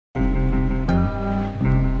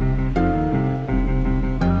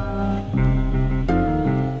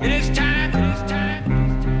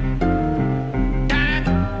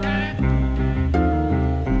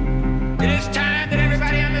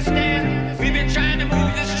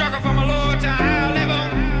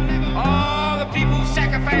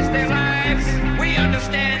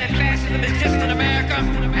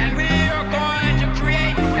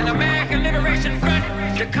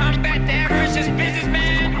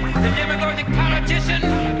the demagogic politician,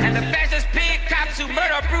 and the fascist pig cops who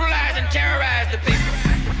murder, brutalize, and terrorize the people.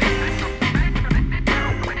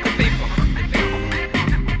 The people.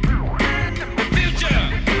 The future.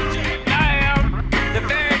 I am the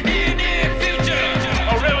very near future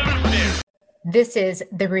of revolutionary. This is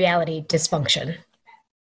The Reality Dysfunction.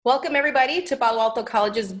 Welcome, everybody, to Palo Alto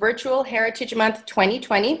College's Virtual Heritage Month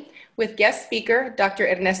 2020 with guest speaker, Dr.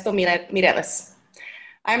 Ernesto Mireles.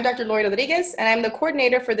 I'm Dr. Lori Rodriguez, and I'm the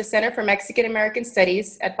coordinator for the Center for Mexican American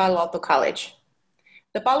Studies at Palo Alto College.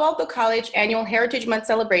 The Palo Alto College Annual Heritage Month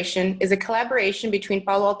celebration is a collaboration between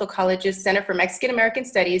Palo Alto College's Center for Mexican American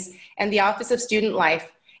Studies and the Office of Student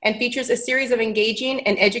Life, and features a series of engaging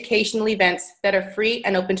and educational events that are free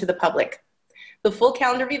and open to the public. The full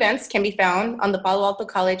calendar of events can be found on the Palo Alto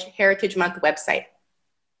College Heritage Month website.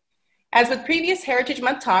 As with previous Heritage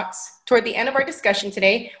Month talks, toward the end of our discussion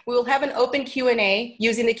today, we will have an open Q&A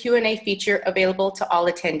using the Q&A feature available to all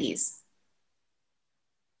attendees.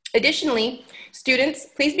 Additionally, students,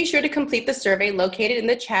 please be sure to complete the survey located in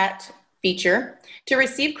the chat feature to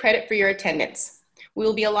receive credit for your attendance. We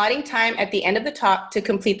will be allotting time at the end of the talk to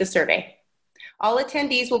complete the survey. All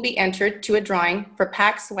attendees will be entered to a drawing for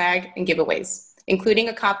pack swag and giveaways, including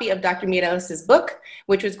a copy of Dr. Mireles' book,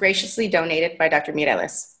 which was graciously donated by Dr.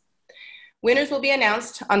 Mireles. Winners will be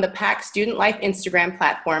announced on the PAC Student Life Instagram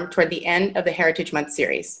platform toward the end of the Heritage Month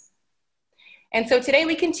series. And so today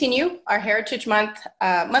we continue our Heritage Month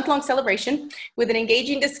month-long celebration with an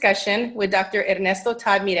engaging discussion with Dr. Ernesto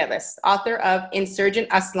Todd Mireles, author of Insurgent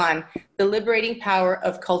Aztlán, The Liberating Power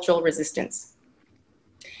of Cultural Resistance.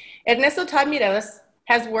 Ernesto Todd Mireles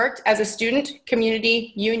has worked as a student,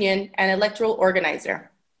 community, union, and electoral organizer.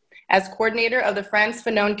 As coordinator of the Frantz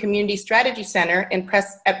Fanon Community Strategy Center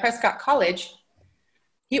at Prescott College,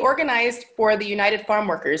 he organized for the United Farm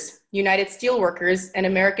Workers, United Steelworkers, and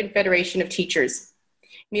American Federation of Teachers.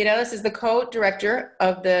 Mireles is the co-director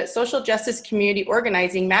of the Social Justice Community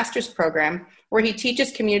Organizing Master's Program, where he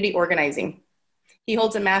teaches community organizing. He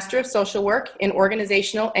holds a Master of Social Work in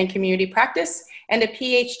Organizational and Community Practice and a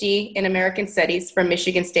PhD in American Studies from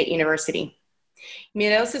Michigan State University.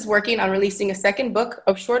 Mireles is working on releasing a second book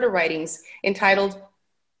of shorter writings entitled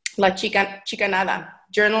La Chicanada,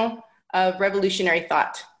 Journal of Revolutionary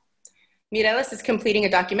Thought. Mireles is completing a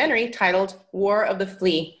documentary titled War of the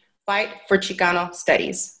Flea, Fight for Chicano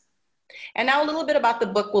Studies. And now a little bit about the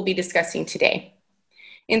book we'll be discussing today.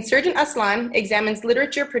 Insurgent Aztlán examines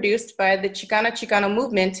literature produced by the Chicano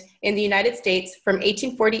movement in the United States from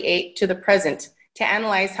 1848 to the present to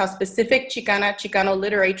analyze how specific Chicano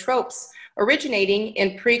literary tropes originating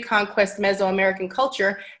in pre-conquest Mesoamerican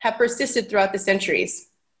culture have persisted throughout the centuries,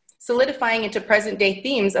 solidifying into present-day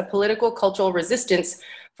themes of political cultural resistance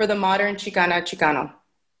for the modern Chicano.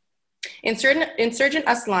 Insurgent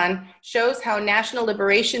Aztlán shows how national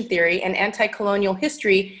liberation theory and anti-colonial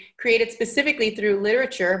history created specifically through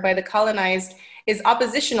literature by the colonized is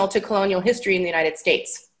oppositional to colonial history in the United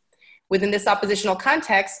States. Within this oppositional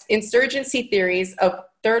context, insurgency theories of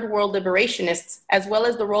Third World liberationists, as well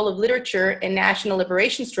as the role of literature in national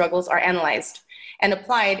liberation struggles, are analyzed and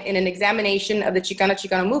applied in an examination of the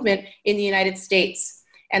Chicano movement in the United States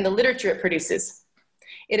and the literature it produces.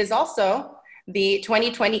 It is also the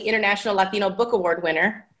 2020 International Latino Book Award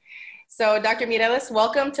winner. So Dr. Mireles,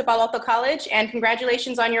 welcome to Palo Alto College and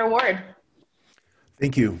congratulations on your award.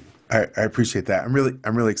 Thank you. I appreciate that. I'm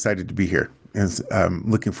really excited to be here and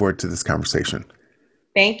looking forward to this conversation.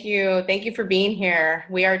 Thank you. Thank you for being here.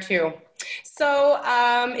 We are too. So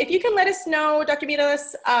if you can let us know, Dr.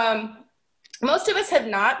 Mireles, most of us have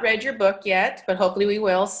not read your book yet, but hopefully we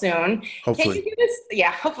will soon. Hopefully. Can you give us,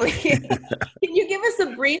 hopefully. Can you give us a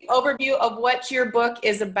brief overview of what your book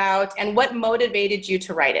is about and what motivated you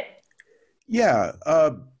to write it? Yeah.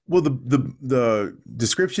 Well, the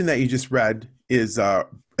description that you just read is,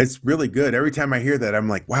 it's really good. Every time I hear that, I'm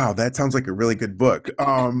like, wow, that sounds like a really good book.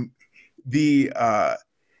 So,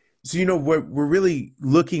 what we're really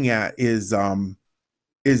looking at is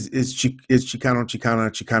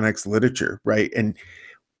Chicanx literature, right? And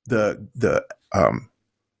the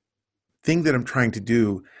thing that I'm trying to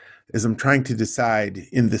do is I'm trying to decide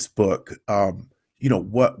in this book,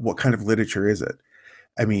 what kind of literature is it?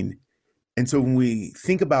 I mean, and so when we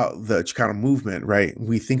think about the Chicano movement, right,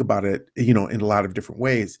 we think about it, in a lot of different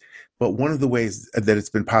ways. But one of the ways that it's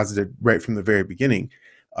been posited right from the very beginning,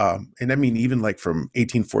 and I mean, even like from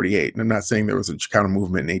 1848, and I'm not saying there was a Chicano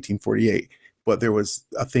movement in 1848, but there was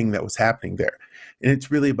a thing that was happening there. And it's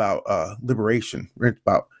really about liberation, right?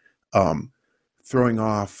 About throwing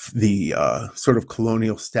off the sort of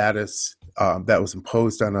colonial status that was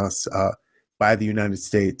imposed on us by the United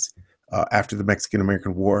States after the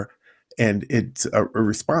Mexican-American War, and it's a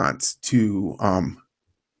response to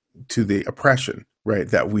the oppression, right,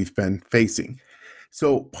 that we've been facing.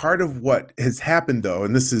 So part of what has happened, though,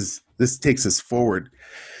 and this takes us forward.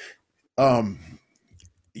 My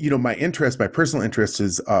personal interest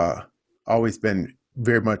has always been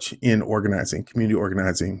very much in organizing, community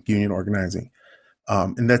organizing, union organizing.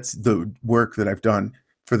 And that's the work that I've done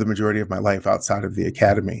for the majority of my life outside of the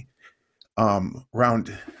academy.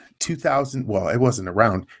 Around 2000, well, it wasn't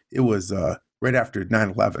around, it was right after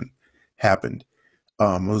 9/11 happened.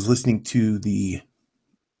 I was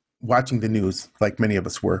watching the news, like many of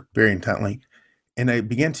us were, very intently. And I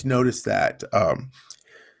began to notice that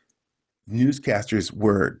newscasters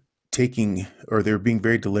were they were being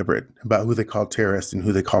very deliberate about who they called terrorists and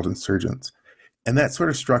who they called insurgents. And that sort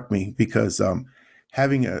of struck me because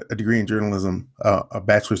having a degree in journalism, a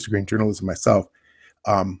bachelor's degree in journalism myself,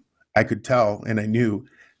 I could tell and I knew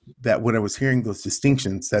that when I was hearing those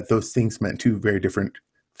distinctions, that those things meant two very different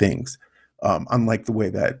things. Unlike the way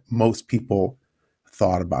that most people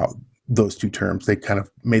thought about those two terms, they kind of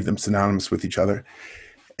made them synonymous with each other.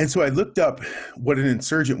 And so I looked up what an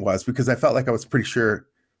insurgent was because I felt like I was pretty sure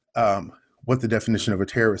what the definition of a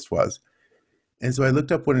terrorist was. And so I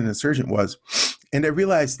looked up what an insurgent was, and I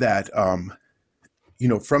realized that,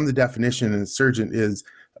 from the definition, an insurgent is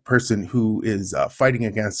a person who is fighting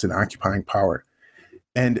against an occupying power.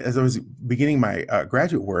 And as I was beginning my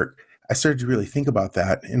graduate work, I started to really think about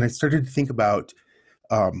that. And I started to think about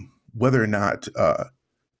whether or not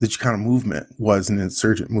the Chicano movement was an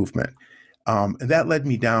insurgent movement. And that led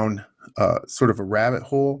me down sort of a rabbit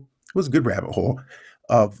hole. It was a good rabbit hole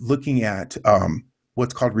of looking at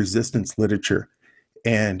what's called resistance literature.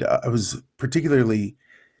 And I was particularly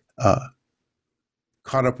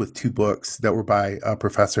caught up with two books that were by a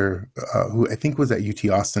professor who I think was at UT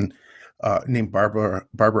Austin named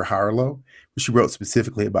Barbara Harlow. She wrote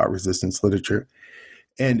specifically about resistance literature.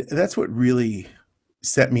 And that's what really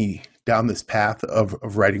set me down this path of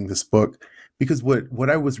writing this book, because what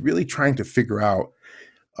I was really trying to figure out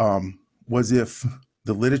was if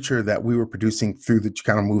the literature that we were producing through the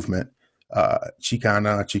Chicano movement,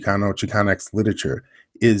 Chicana, Chicano, Chicanx literature,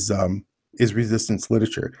 is resistance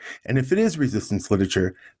literature. And if it is resistance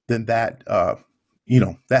literature, then that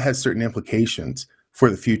that has certain implications for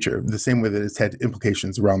the future, the same way that it's had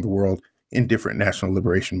implications around the world in different national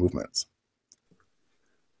liberation movements.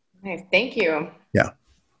 Nice, thank you. Yeah.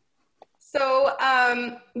 So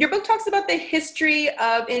your book talks about the history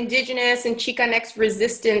of indigenous and Chicanx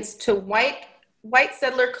resistance to white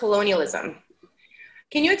settler colonialism.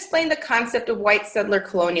 Can you explain the concept of white settler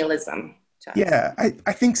colonialism to us? Yeah,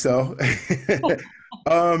 I think so.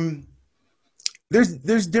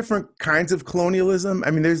 There's different kinds of colonialism.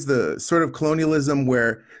 I mean, there's the sort of colonialism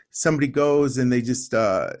where somebody goes and they just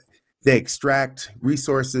they extract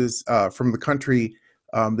resources from the country.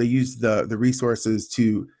 They use the resources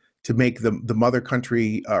to make the mother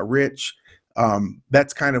country rich.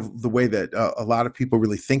 That's kind of the way that a lot of people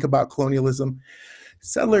really think about colonialism.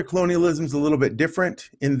 Settler colonialism is a little bit different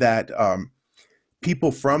in that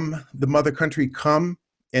people from the mother country come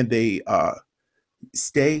and they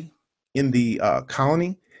stay in the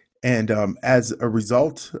colony. And as a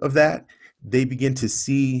result of that, they begin to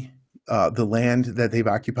see the land that they've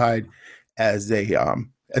occupied as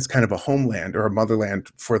kind of a homeland or a motherland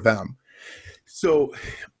for them. So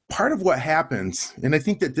part of what happens, and I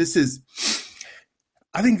think that this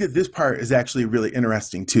part is actually really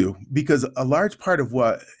interesting too, because a large part of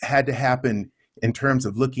what had to happen in terms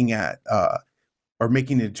of looking at or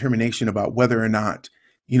making a determination about whether or not,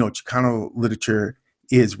 Chicano literature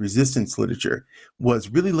is resistance literature was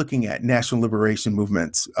really looking at national liberation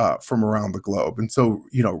movements from around the globe. And so,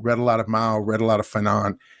 read a lot of Mao, read a lot of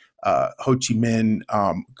Fanon, Ho Chi Minh,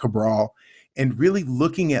 Cabral, and really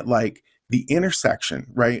looking at like the intersection,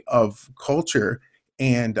 right, of culture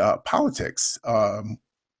and politics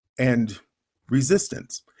and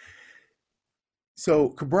resistance. So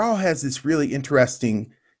Cabral has this really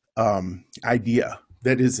interesting idea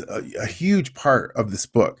that is a huge part of this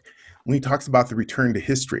book when he talks about the return to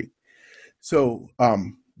history. So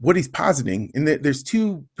what he's positing, and there's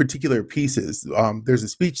two particular pieces. There's a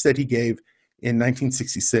speech that he gave in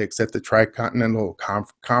 1966 at the Tricontinental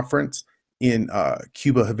Conference in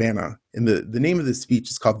Cuba, Havana. And the name of the speech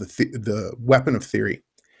is called the Weapon of Theory.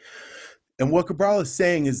 And what Cabral is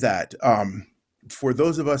saying is that for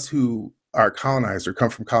those of us who are colonized or come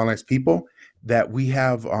from colonized people, that we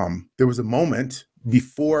have, there was a moment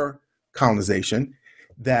before colonization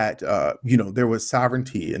that, there was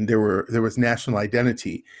sovereignty and there was national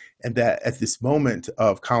identity. And that at this moment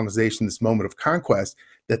of colonization, this moment of conquest,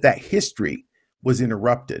 that history was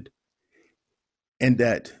interrupted. And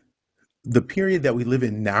that the period that we live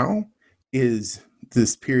in now is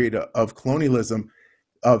this period of colonialism,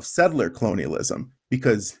 of settler colonialism,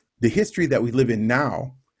 because the history that we live in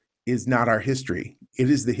now is not our history. It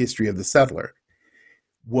is the history of the settler.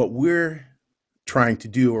 What we're trying to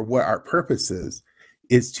do, or what our purpose is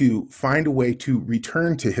to find a way to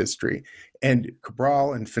return to history. And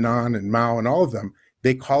Cabral and Fanon and Mao and all of them,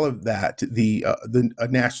 they call it that the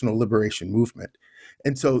national liberation movement.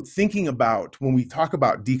 And so thinking about, when we talk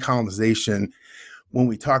about decolonization, when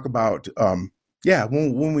we talk about,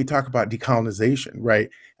 when we talk about decolonization, right?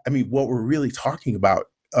 I mean, what we're really talking about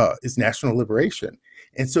is national liberation.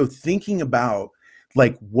 And so thinking about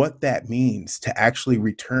like what that means to actually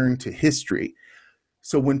return to history.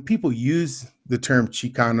 So when people use the term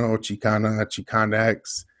Chicano, Chicana,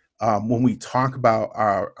 Chicanx, when we talk about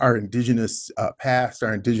our indigenous past,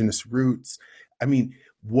 our indigenous roots, I mean,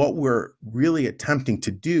 what we're really attempting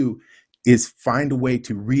to do is find a way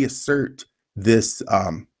to reassert this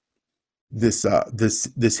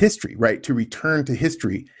this history, right? To return to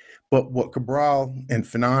history. But what Cabral and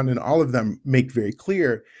Fanon and all of them make very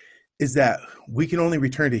clear is that we can only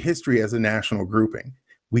return to history as a national grouping.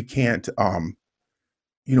 We can't,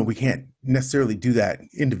 we can't necessarily do that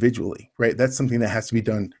individually, right? That's something that has to be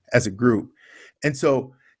done as a group. And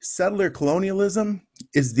so settler colonialism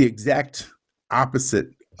is the exact opposite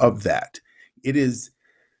of that. It is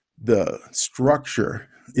the structure,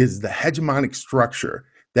 is the hegemonic structure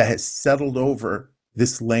that has settled over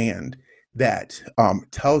this land that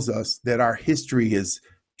tells us that our history is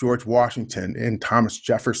George Washington and Thomas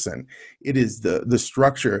Jefferson. It is the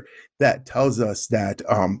structure that tells us that,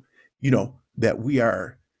 that we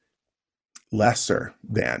are lesser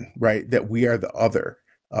than, right? That we are the other,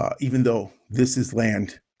 even though this is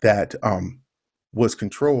land that was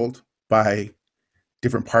controlled by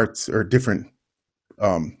different parts or different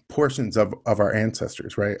portions of our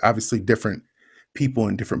ancestors, right? Obviously different people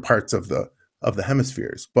in different parts of the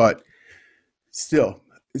hemispheres, but still.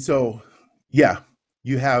 So yeah,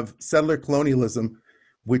 you have settler colonialism,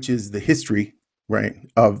 which is the history, right,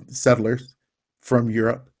 of settlers from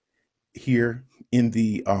Europe here in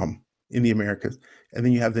the Americas, and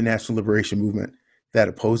then you have the national liberation movement that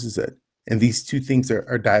opposes it. And these two things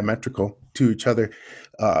are diametrical to each other.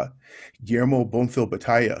 Guillermo Bonfil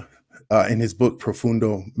Batalla, in his book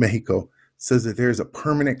Profundo Mexico, says that there's a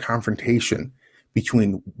permanent confrontation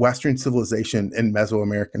between Western civilization and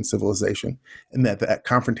Mesoamerican civilization, and that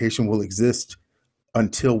confrontation will exist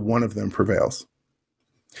until one of them prevails.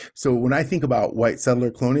 So when I think about white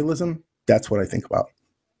settler colonialism, that's what I think about.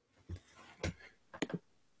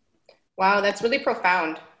 Wow, that's really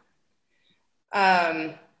profound.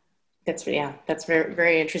 That's very,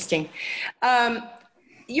 very interesting.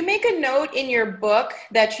 You make a note in your book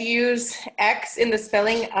that you use X in the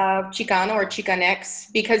spelling of Chicano or Chicanx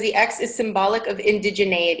because the X is symbolic of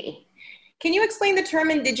indigeneity. Can you explain the term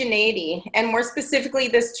indigeneity, and more specifically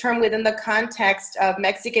this term within the context of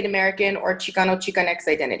Mexican American or Chicano Chicanx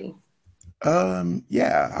identity? I'll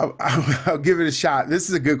give it a shot. This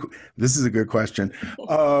is a good question.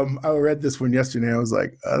 I read this one yesterday. I was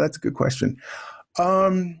like, oh, that's a good question.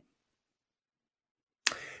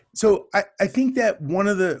 So I think that one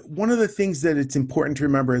of the things that it's important to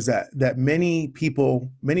remember is that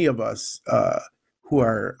many of us who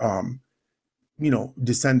are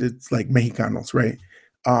descendants like Mexicanos, right?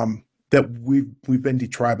 That we've been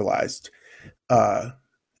detribalized.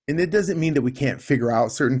 And it doesn't mean that we can't figure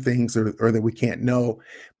out certain things or that we can't know,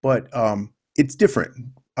 but it's different,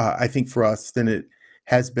 I think, for us than it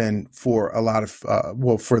has been for a lot of,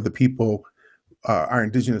 for the people, our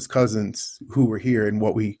indigenous cousins who were here in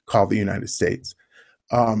what we call the United States.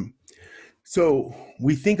 So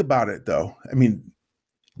we think about it, though. I mean,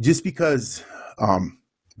 just because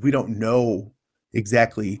we don't know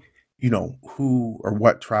exactly, who or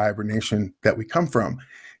what tribe or nation that we come from,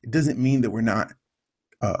 it doesn't mean that we're not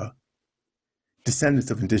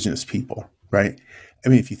descendants of indigenous people, right? I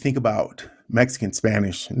mean, if you think about Mexican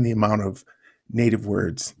Spanish and the amount of native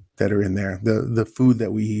words that are in there, the food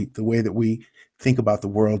that we eat, the way that we think about the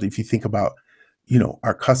world, if you think about,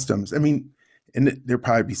 our customs, I mean, and there'll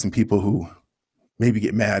probably be some people who maybe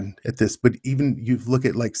get mad at this, but even you look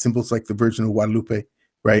at like symbols like the Virgin of Guadalupe,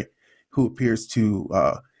 right? Who appears to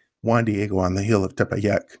Juan Diego on the hill of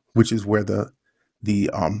Tepeyac, which is where the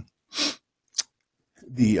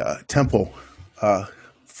temple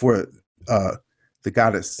for the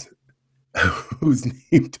goddess whose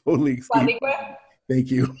name totally escaped.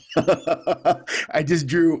 Thank you. I just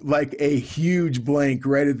drew like a huge blank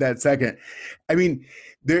right at that second. I mean,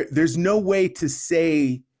 there's no way to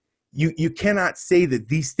say, you cannot say that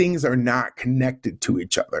these things are not connected to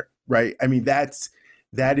each other, right? I mean, that's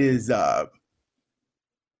that is,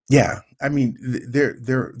 yeah, I mean,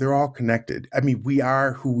 they're all connected. I mean, we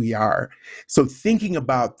are who we are. So thinking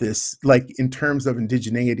about this, like in terms of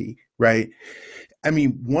indigeneity, right? I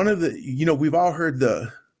mean, one of the, we've all heard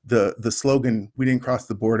the slogan, "We didn't cross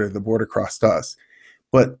the border crossed us."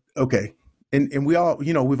 But okay, and we all,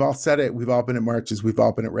 we've all said it. We've all been at marches. We've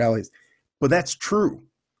all been at rallies. But that's true,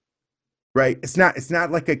 right? It's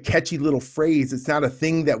not like a catchy little phrase. It's not a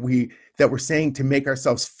thing that we're saying to make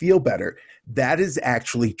ourselves feel better. That is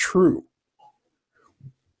actually true.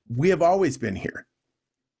 We have always been here,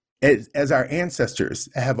 as our ancestors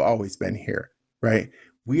have always been here, right?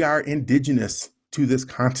 We are indigenous to this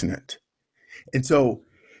continent. And so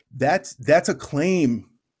that's a claim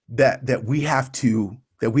that we have to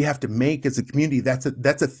make as a community. That's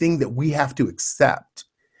a thing that we have to accept,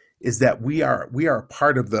 is that we are a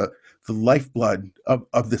part of the lifeblood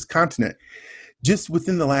of this continent. Just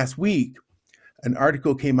within the last week, an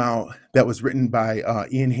article came out that was written by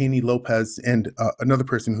Ian Haney Lopez and another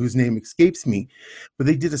person whose name escapes me, but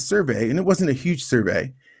they did a survey, and it wasn't a huge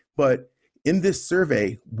survey, but in this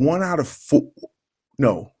survey, 3 out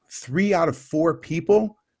of 4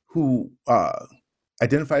 people who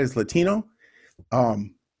identified as Latino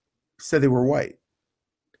said they were white,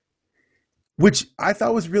 which I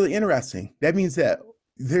thought was really interesting. That means that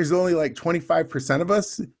there's only like 25% of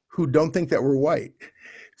us who don't think that we're white.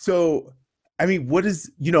 So, I mean, what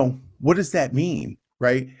does that mean,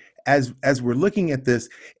 right? As we're looking at this,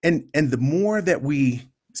 and the more that we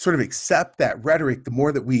sort of accept that rhetoric, the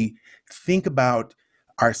more that we think about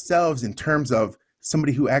ourselves in terms of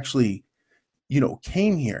somebody who actually,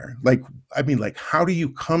 came here. Like, I mean, like, how do you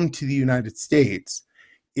come to the United States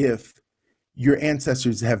if your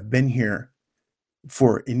ancestors have been here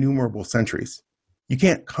for innumerable centuries? You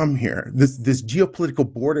can't come here. This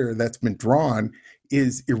geopolitical border that's been drawn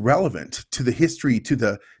is irrelevant to the history, to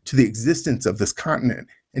the existence of this continent,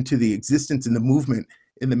 and to the existence and the movement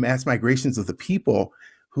in the mass migrations of the people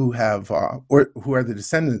who have or who are the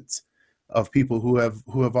descendants of people who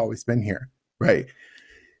have always been here, right?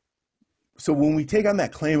 So when we take on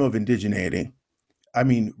that claim of indigeneity, I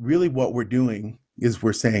mean, really what we're doing is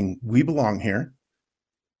we're saying we belong here.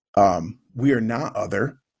 We are not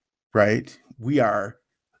other, right? We are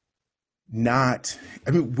not,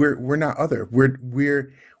 I mean, we're not other.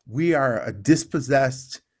 We are a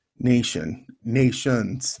dispossessed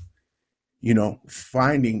nations,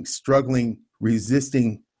 struggling,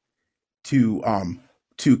 resisting to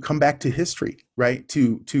come back to history, right?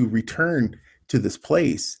 To return to this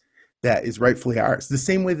place that is rightfully ours. The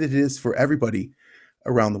same way that it is for everybody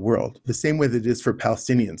around the world, the same way that it is for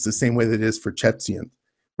Palestinians, the same way that it is for Chechens,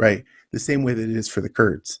 right? The same way that it is for the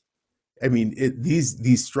Kurds. I mean,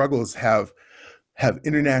 these struggles have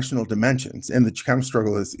international dimensions, and the Chicano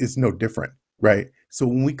struggle is no different, right? So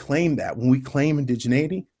when we claim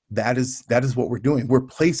indigeneity, that is what we're doing. We're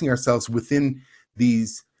placing ourselves within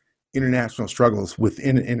these international struggles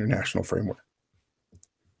within an international framework.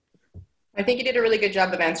 I think you did a really good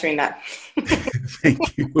job of answering that.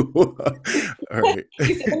 Thank you. All right.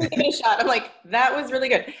 You said, let me give it a shot. I'm like, that was really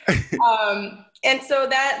good. And so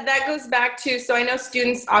that goes back to, so I know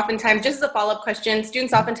students oftentimes, just as a follow-up question,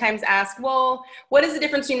 students oftentimes ask, well, what is the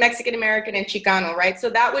difference between Mexican American and Chicano, right? So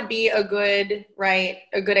that would be a good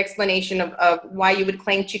explanation of why you would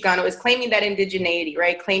claim Chicano, is claiming that indigeneity,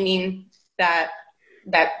 right? Claiming that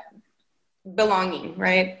belonging,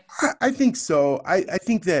 right? I think so. I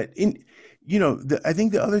think that I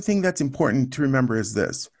think the other thing that's important to remember is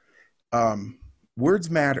this: words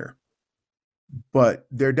matter, but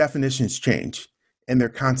their definitions change, and they're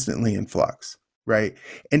constantly in flux, right?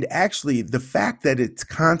 And actually, the fact that it's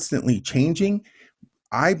constantly changing,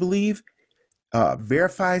 I believe,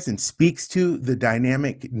 verifies and speaks to the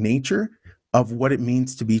dynamic nature of what it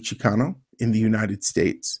means to be Chicano in the United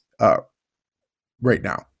States right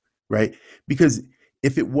now, right? Because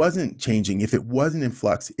if it wasn't changing, if it wasn't in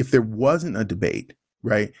flux, if there wasn't a debate,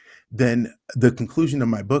 right, then the conclusion of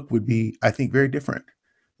my book would be, I think, very different.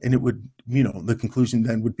 And it would, the conclusion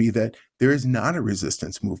then would be that there is not a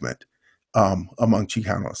resistance movement among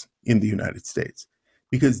Chicanos in the United States.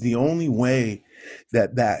 Because the only way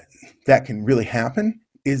that can really happen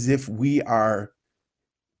is if we are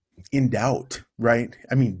in doubt, right?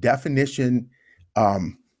 I mean, definition, I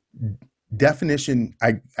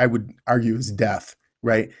would argue, is death,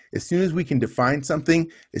 right? As soon as we can define something,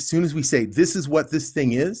 as soon as we say, this is what this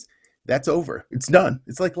thing is, that's over. It's done.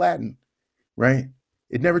 It's like Latin, right?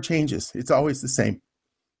 It never changes. It's always the same,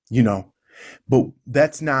 but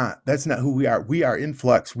that's not who we are. We are in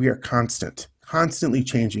flux. We are constantly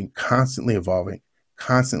changing, constantly evolving,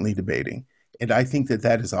 constantly debating. And I think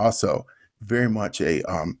that is also very much a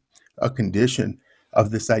condition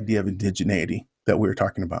of this idea of indigeneity that we were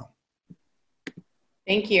talking about.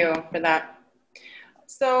 Thank you for that.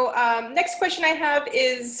 So next question I have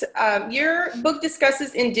is, your book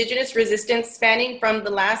discusses indigenous resistance spanning from the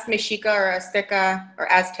last Mexica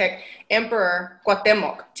or Aztec emperor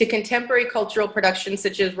Cuauhtemoc to contemporary cultural productions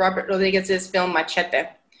such as Robert Rodriguez's film Machete,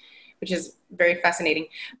 which is very fascinating.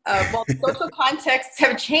 While social contexts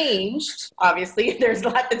have changed, obviously, there's a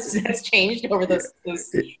lot that's changed over those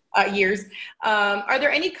years. Are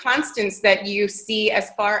there any constants that you see as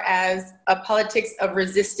far as a politics of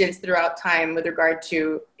resistance throughout time with regard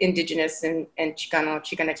to indigenous and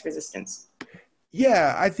Chicanx resistance?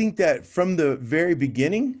 Yeah, I think that from the very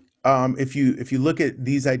beginning, if you look at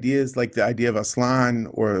these ideas, like the idea of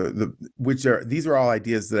Aslan, these are all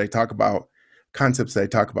ideas that I talk about, concepts that I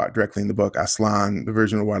talk about directly in the book. Aslan, the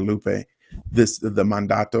Virgin of Guadalupe, the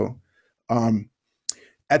Mandato.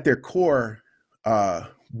 At their core,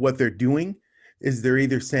 what they're doing is they're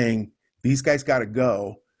either saying these guys got to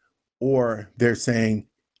go, or they're saying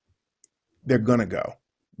they're gonna go.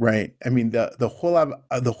 Right? I mean, the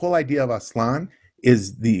whole idea of Aslan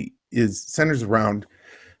centers around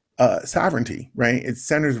sovereignty. Right? It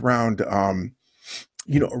centers around a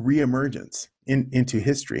reemergence into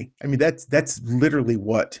history. I mean, that's literally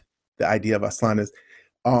what the idea of Aslan is.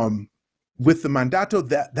 With the Mandato,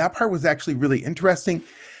 that part was actually really interesting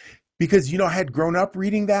because, I had grown up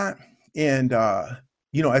reading that and,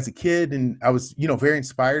 as a kid, and I was, very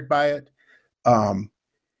inspired by it.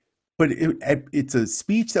 But it's a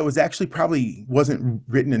speech that was actually probably wasn't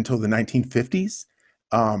written until the 1950s.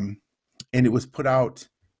 And it was put out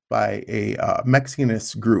by a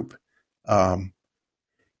Mexicanist group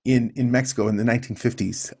in Mexico in the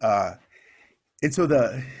 1950s. And so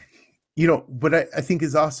but I think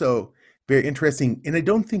is also very interesting. And I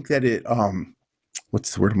don't think that it,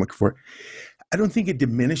 what's the word I'm looking for? I don't think it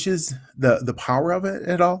diminishes the power of it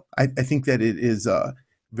at all. I think that it is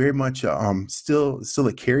very much still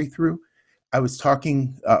a carry through. I was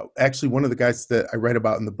talking, actually one of the guys that I write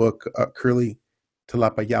about in the book, Curly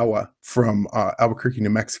Talapayawa from Albuquerque, New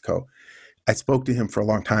Mexico. I spoke to him for a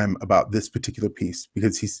long time about this particular piece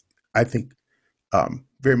because he's, I think,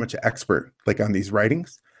 very much an expert on these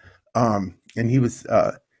writings. And he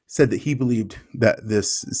said that he believed that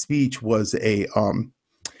this speech was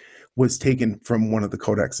taken from one of the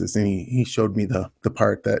codexes, and he showed me the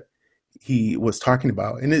part that he was talking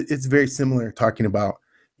about, and it's very similar, talking about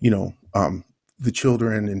the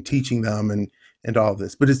children and teaching them and all of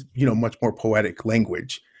this, but it's much more poetic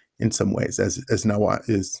language in some ways, as Nawa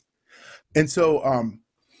is. And so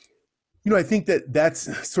I think that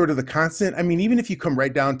that's sort of the constant. I mean, even if you come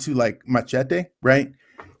right down to Machete, right?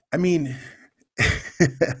 I mean,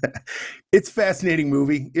 it's a fascinating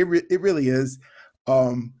movie. It really is.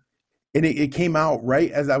 And it came out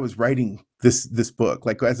right as I was writing this book,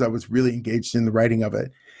 as I was really engaged in the writing of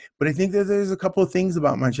it. But I think that there's a couple of things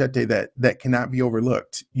about Machete that cannot be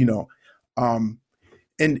overlooked, and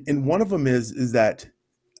one of them is that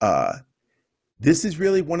this is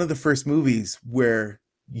really one of the first movies where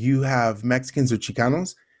you have Mexicans or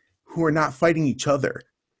Chicanos who are not fighting each other,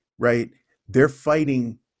 right? They're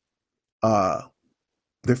fighting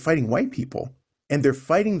white people, and they're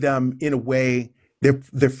fighting them in a way.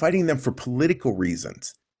 They're fighting them for political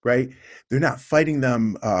reasons, right? They're not fighting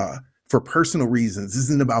them for personal reasons. This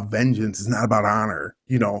isn't about vengeance. It's not about honor.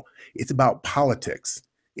 It's about politics.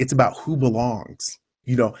 It's about who belongs.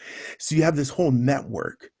 So you have this whole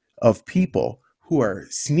network of people who are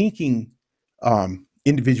sneaking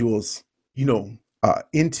individuals,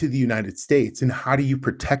 into the United States, and how do you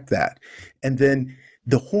protect that? And then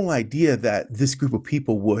the whole idea that this group of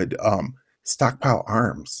people would stockpile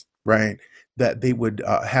arms, right? That they would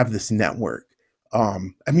have this network. I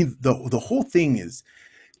mean, the whole thing is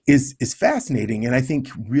fascinating, and I think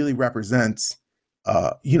really represents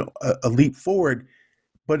a leap forward,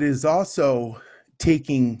 but is also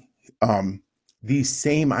taking these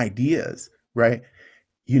same ideas, right?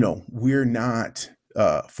 We're not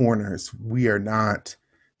foreigners. We are not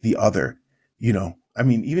the other. I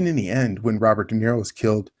mean, even in the end, when Robert De Niro was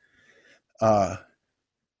killed, and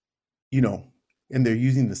they're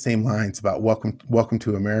using the same lines about welcome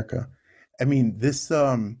to America. I mean, this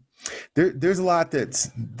there's a lot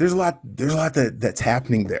that's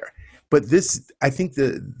happening there. But this, I think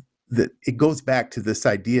that it goes back to this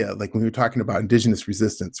idea, like when we were talking about indigenous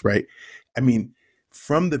resistance, right? I mean,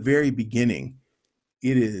 from the very beginning,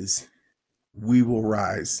 it is, we will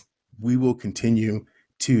rise, we will continue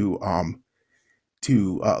to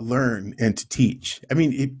learn and to teach. I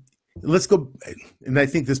mean, let's go, and I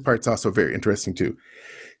think this part's also very interesting too.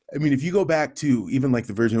 I mean, if you go back to even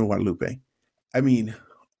the Virgin of Guadalupe, I mean,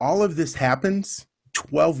 all of this happens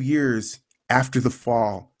 12 years after the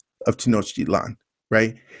fall of Tenochtitlan,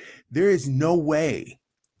 right? There is no way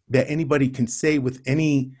that anybody can say with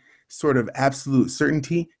any sort of absolute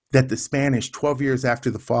certainty that the Spanish, 12 years after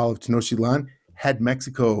the fall of Tenochtitlan, had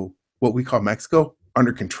Mexico, what we call Mexico,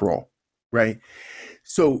 under control, right?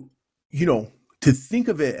 So, to think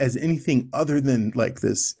of it as anything other than like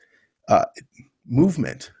this uh,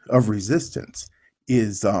 movement of resistance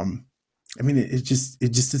is, it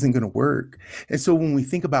just isn't going to work. And so when we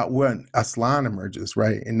think about when Aslan emerges,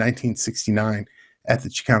 right, in 1969 at the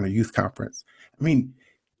Chicano Youth Conference, I mean,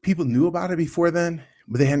 people knew about it before then,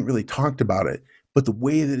 but they hadn't really talked about it. But the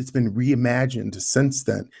way that it's been reimagined since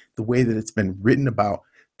then, the way that it's been written about,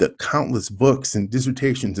 the countless books and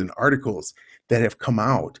dissertations and articles that have come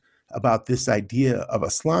out about this idea of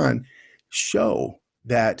Aslan show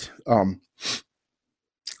that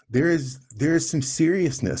there is some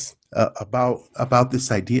seriousness about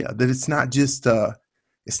this idea, that it's not just a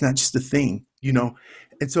thing,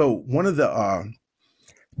 And so one of the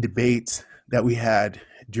debates that we had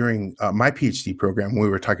during my PhD program when we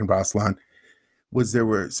were talking about Aslan was there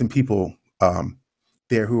were some people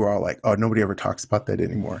there who were all like, "Oh, nobody ever talks about that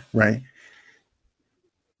anymore," right?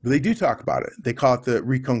 But they do talk about it. They call it the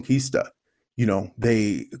Reconquista.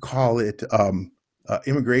 They call it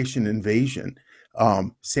immigration invasion.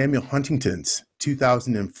 Samuel Huntington's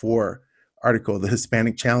 2004 article, The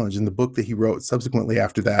Hispanic Challenge, and the book that he wrote subsequently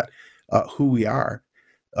after that, Who We Are.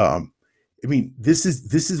 This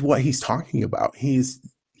is what he's talking about.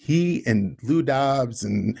 He and Lou Dobbs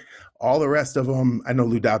and all the rest of them. I know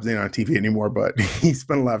Lou Dobbs ain't on TV anymore, but he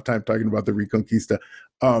spent a lot of time talking about the Reconquista.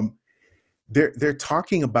 They're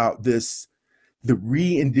talking about this, the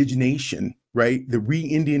re-indigenation, right? The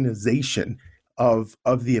re-Indianization of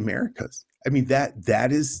the Americas. I mean,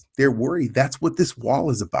 that is their worry. That's what this wall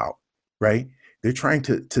is about, right? They're trying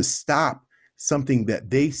to stop something that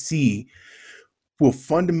they see will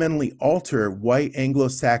fundamentally alter white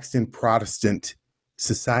Anglo-Saxon Protestant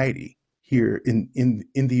society here in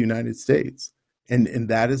the United States, and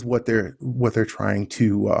that is what they're trying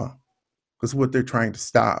to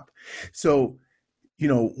stop. So,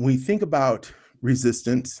 when we think about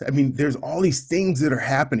resistance, I mean, there's all these things that are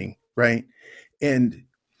happening, right? And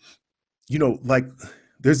like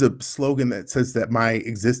there's a slogan that says that my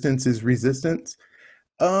existence is resistance.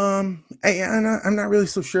 I'm not really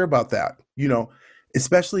so sure about that,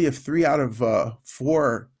 especially if 3 out of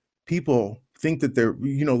 4 people think that they're,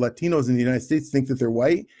 Latinos in the United States think that they're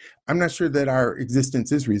white. I'm not sure that our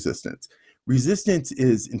existence is resistance. Resistance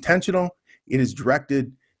is intentional. It is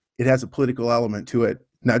directed. It has a political element to it,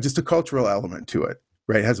 not just a cultural element to it,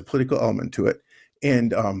 right? It has a political element to it.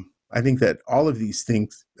 And I think that all of these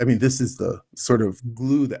things, I mean, this is the sort of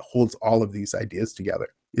glue that holds all of these ideas together,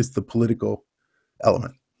 is the political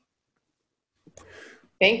element.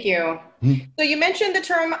 Thank you. So you mentioned the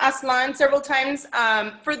term Aslan several times.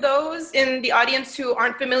 For those in the audience who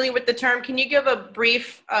aren't familiar with the term, can you give a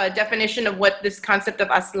brief definition of what this concept of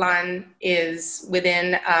Aslan is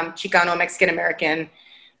within Chicano Mexican American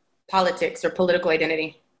politics or political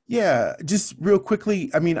identity? Yeah, just real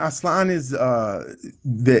quickly. I mean, Aslan is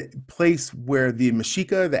the place where the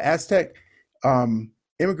Mexica, the Aztec,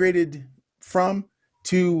 immigrated from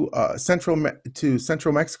to central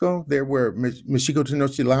Mexico. There, where Mexico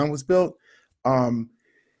Tenochtitlan was built.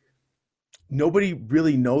 Nobody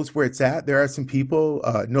really knows where it's at. There are some people,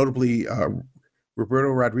 notably Roberto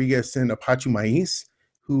Rodriguez and Apache Maiz,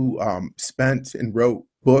 who spent and wrote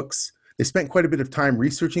books. They spent quite a bit of time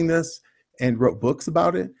researching this and wrote books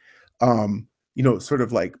about it. Sort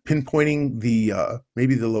of like pinpointing the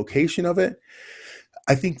maybe the location of it.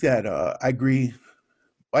 I think that I agree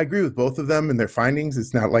with both of them and their findings.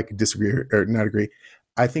 It's not like disagree or not agree.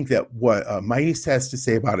 I think that what Maiz has to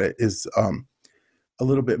say about it is a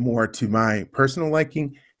little bit more to my personal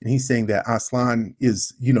liking. And he's saying that Aslan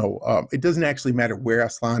is, it doesn't actually matter where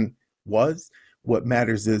Aslan was. What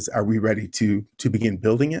matters is, are we ready to begin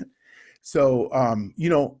building it? So,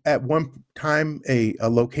 at one time, a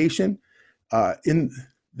location in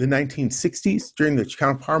the 1960s during the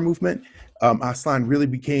Chicano Power movement, Aslan really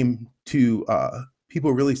became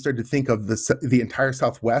people really started to think of the entire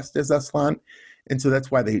Southwest as Aslan. And so that's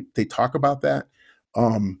why they talk about that.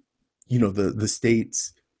 The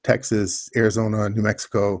states, Texas, Arizona, New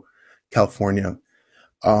Mexico, California,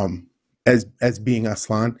 as being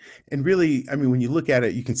Aslan. And really, I mean, when you look at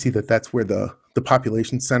it, you can see that that's where the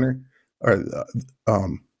population center or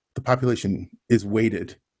the population is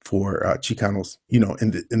weighted for Chicanos,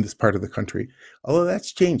 in this part of the country. Although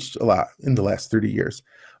that's changed a lot in the last 30 years.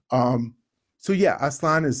 So yeah,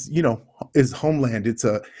 Aslan is, is homeland.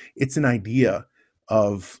 It's an idea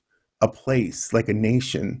of a place, like a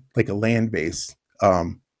nation, like a land base,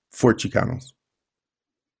 for Chicanos.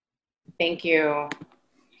 Thank you.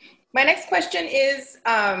 My next question is,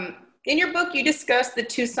 in your book, you discussed the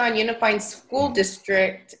Tucson Unified School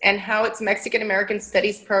District and how its Mexican American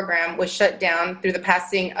Studies program was shut down through the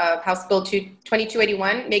passing of House Bill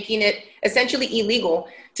 2281, making it essentially illegal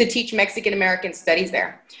to teach Mexican American studies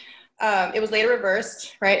there. It was later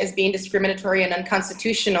reversed, right, as being discriminatory and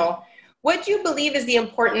unconstitutional. What do you believe is the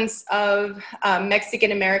importance of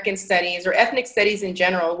Mexican American studies or ethnic studies in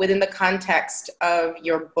general within the context of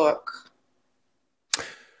your book?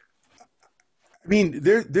 I mean,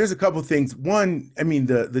 there's a couple of things. One, I mean,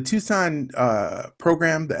 the Tucson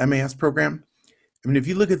program, the MAS program. I mean, if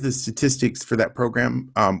you look at the statistics for that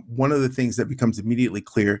program, one of the things that becomes immediately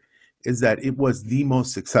clear is that it was the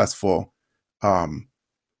most successful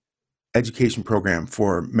education program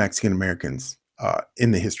for Mexican Americans in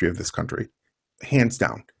the history of this country, hands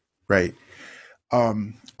down, right?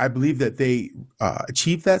 I believe that they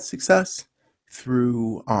achieved that success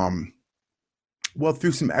through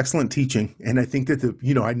through some excellent teaching. And I think that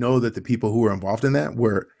I know that the people who were involved in that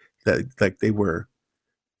were they were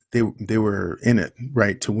in it,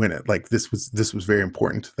 right, to win it. Like this was very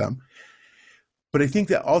important to them. But I think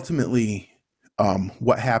that ultimately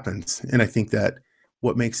what happens, and I think that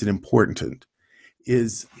what makes it important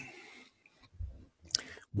is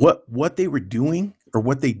what they were doing or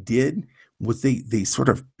what they did was they sort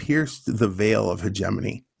of pierced the veil of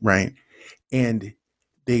hegemony, right? And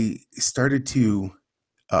they started to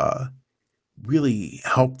really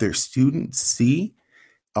help their students see,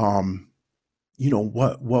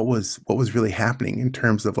 what was really happening in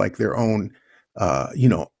terms of like their own,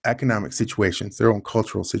 economic situations, their own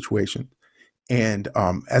cultural situation. And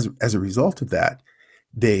as a result of that,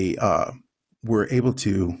 they were able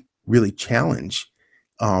to really challenge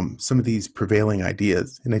some of these prevailing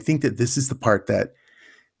ideas. And I think that this is the part that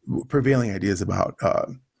prevailing ideas about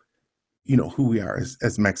who we are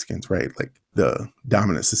as Mexicans, right? Like the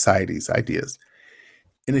dominant society's ideas.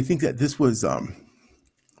 And I think that this was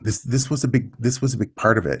this was a big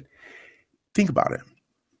part of it. Think about it.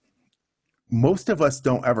 Most of us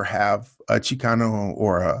don't ever have a Chicano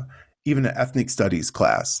or even an ethnic studies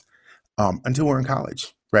class until we're in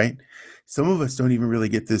college, right? Some of us don't even really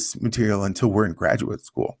get this material until we're in graduate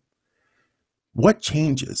school. What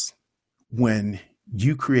changes when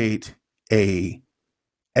you create a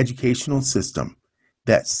educational system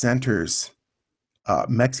that centers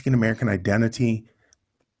Mexican American identity,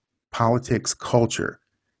 politics, culture,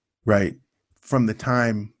 right? From the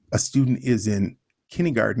time a student is in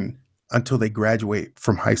kindergarten until they graduate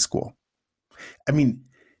from high school. I mean,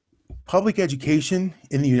 public education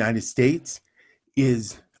in the United States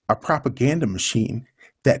is a propaganda machine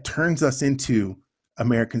that turns us into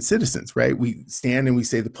American citizens, right? We stand and we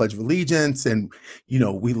say the Pledge of Allegiance, and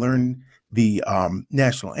we learn the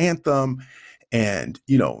national anthem, and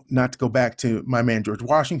not to go back to my man George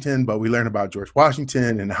Washington, but we learn about George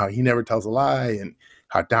Washington and how he never tells a lie, and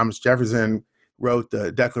how Thomas Jefferson wrote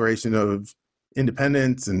the Declaration of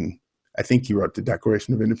Independence, and I think he wrote the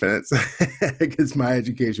Declaration of Independence because my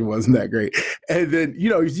education wasn't that great. And then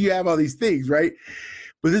you have all these things, right?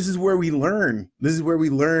 But this is where we learn. This is where we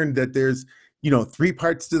learn that there's three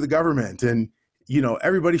parts to the government, and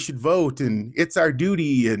everybody should vote, and it's our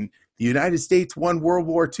duty, and the United States won World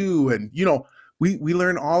War II, and we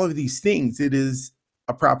learn all of these things. It is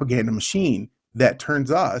a propaganda machine that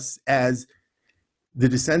turns us as the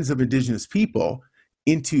descendants of indigenous people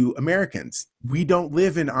into Americans. We don't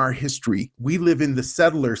live in our history. We live in the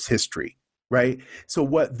settlers' history, right? So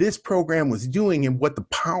what this program was doing, and what the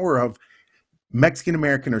power of Mexican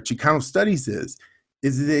American or Chicano studies is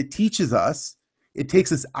that it teaches us, it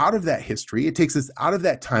takes us out of that history, it takes us out of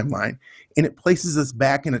that timeline, and it places us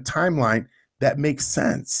back in a timeline that makes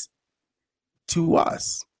sense to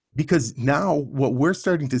us. Because now what we're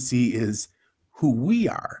starting to see is who we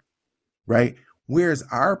are, right? Where's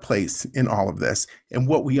our place in all of this? And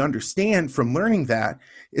what we understand from learning that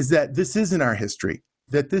is that this isn't our history,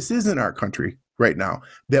 that this isn't our country right now,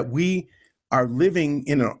 that we are living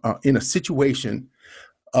in a situation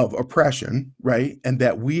of oppression, right? And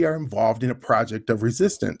that we are involved in a project of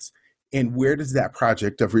resistance. And where does that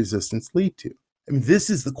project of resistance lead to? I mean, this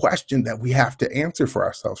is the question that we have to answer for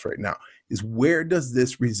ourselves right now, is where does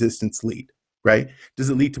this resistance lead, right? Does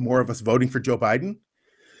it lead to more of us voting for Joe Biden?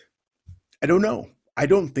 I don't know. I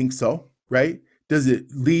don't think so, right? Does it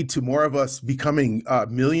lead to more of us becoming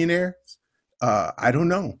millionaires? I don't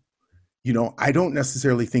know. I don't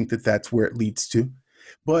necessarily think that that's where it leads to.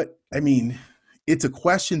 But I mean, it's a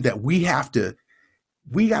question that we got to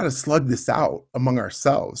slug this out among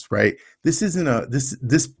ourselves, right? This isn't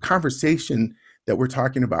this conversation that we're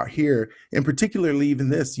talking about here, and particularly even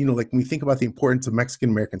this, like when we think about the importance of Mexican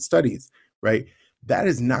American studies, right? That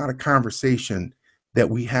is not a conversation that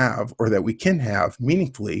we have or that we can have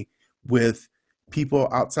meaningfully with people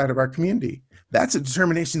outside of our community. That's a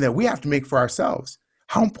determination that we have to make for ourselves.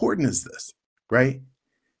 How important is this, right?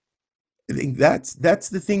 I think that's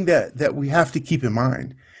the thing that we have to keep in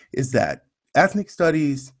mind, is that ethnic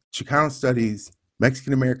studies, Chicano studies,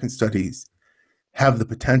 Mexican American studies have the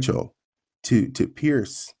potential to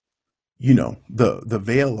pierce, the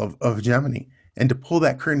veil of hegemony, and to pull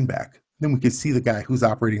that curtain back. Then we can see the guy who's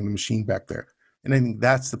operating the machine back there. And I think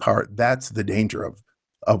that's the part, that's the danger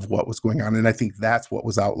of what was going on. And I think that's what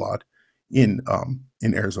was outlawed in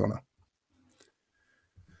Arizona.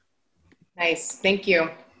 Nice, thank you.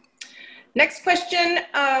 Next question.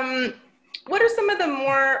 What are some of the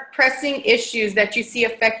more pressing issues that you see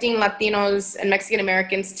affecting Latinos and Mexican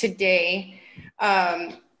Americans today?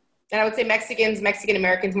 And I would say Mexican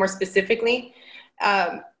Americans more specifically,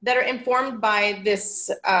 that are informed by this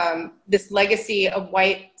legacy of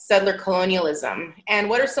white settler colonialism? And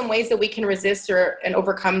what are some ways that we can resist and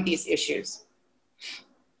overcome these issues?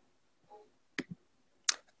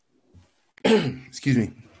 Excuse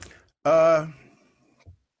me.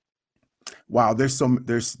 Wow, there's so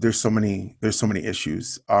many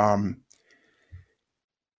issues. Of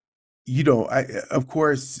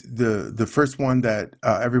course, the first one that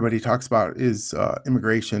everybody talks about is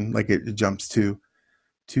immigration. Like it jumps to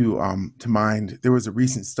mind. There was a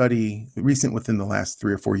recent study, within the last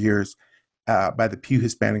 3 or 4 years, by the Pew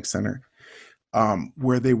Hispanic Center,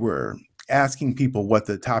 where they were asking people what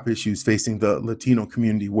the top issues facing the Latino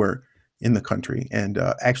community were in the country, and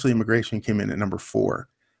actually, immigration came in at number 4.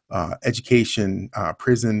 Education,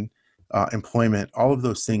 prison, employment, all of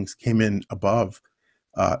those things came in above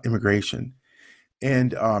immigration.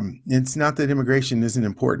 And it's not that immigration isn't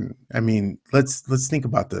important. I mean, let's think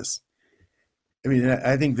about this. I mean,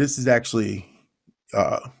 I think this is actually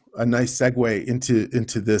a nice segue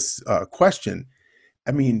into this question.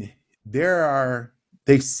 I mean,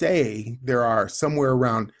 they say there are somewhere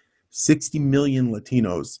around 60 million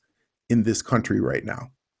Latinos in this country right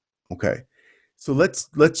now. Okay. So let's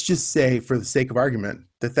just say, for the sake of argument,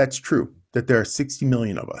 that that's true, that there are 60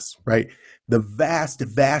 million of us, right? The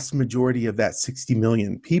vast majority of that 60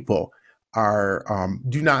 million people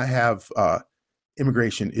do not have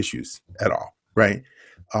immigration issues at all, right?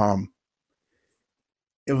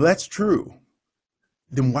 If that's true,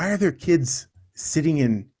 then why are there kids sitting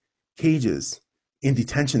in cages in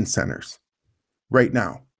detention centers right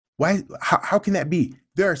now? Why? How can that be?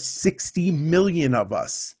 There are 60 million of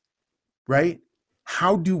us, right?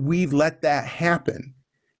 How do we let that happen,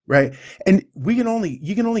 right? And you can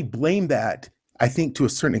only blame that, I think, to a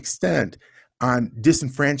certain extent, on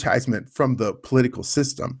disenfranchisement from the political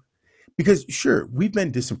system. Because sure, we've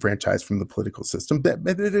been disenfranchised from the political system, but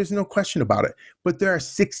there's no question about it. But there are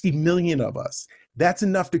 60 million of us. That's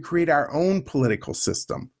enough to create our own political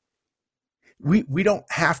system. We don't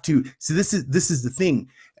have to. So this is the thing.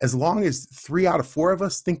 As long as 3 out of 4 of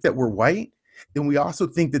us think that we're white, then we also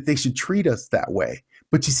think that they should treat us that way.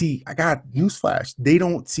 But you see, I got newsflash. They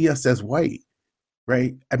don't see us as white,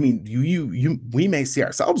 right? I mean, we may see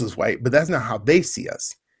ourselves as white, but that's not how they see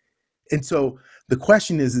us. And so the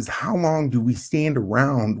question is how long do we stand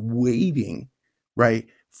around waiting, right,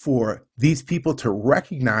 for these people to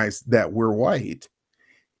recognize that we're white,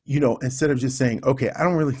 instead of just saying, okay, I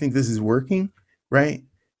don't really think this is working, right?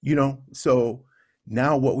 So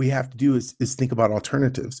now what we have to do is think about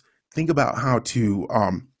alternatives. Think about how to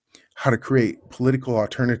create political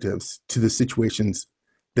alternatives to the situations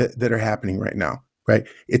that are happening right now, right?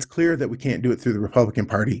 It's clear that we can't do it through the Republican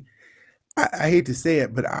Party. I hate to say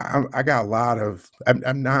it, but I got a lot of,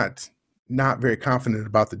 I'm not very confident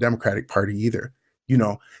about the Democratic Party either,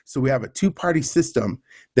 So we have a 2-party system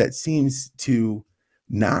that seems to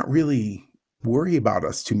not really worry about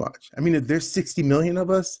us too much. I mean, if there's 60 million of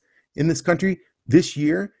us in this country this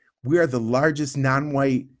year, we are the largest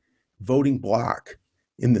non-white voting bloc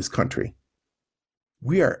in this country.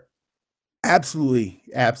 We are absolutely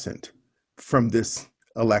absent from this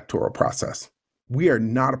electoral process. We are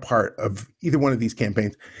not a part of either one of these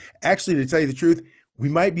campaigns. Actually, to tell you the truth, we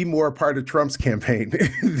might be more a part of Trump's campaign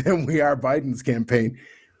than we are Biden's campaign,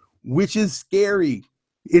 which is scary.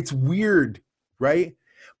 It's weird, right?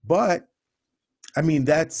 But I mean,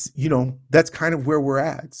 that's kind of where we're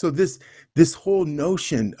at. So this whole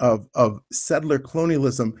notion of settler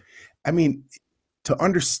colonialism, I mean, to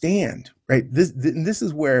understand, right? This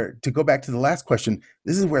is where, to go back to the last question,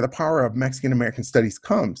 this is where the power of Mexican American studies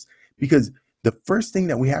comes, because the first thing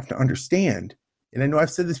that we have to understand, and I know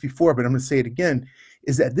I've said this before, but I'm going to say it again,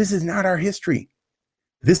 is that this is not our history.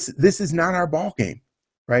 This is not our ball game,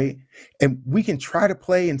 right? And we can try to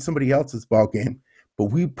play in somebody else's ball game, but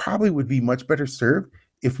we probably would be much better served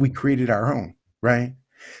if we created our own, right?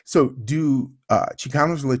 So do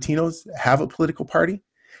Chicanos or Latinos have a political party?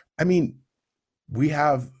 I mean, we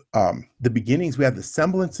have the beginnings, we have the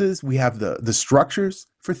semblances, we have the structures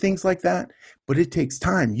for things like that, but it takes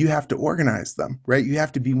time. You have to organize them, right? You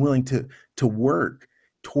have to be willing to work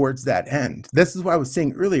towards that end. This is what I was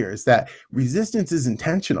saying earlier, is that resistance is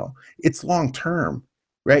intentional. It's long term,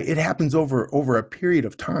 right? It happens over a period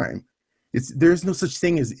of time. There's no such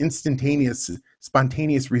thing as instantaneous,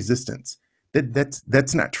 spontaneous resistance.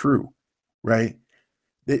 That's not true, right?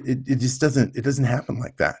 It just doesn't happen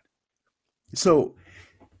like that. So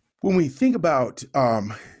when we think about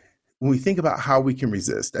how we can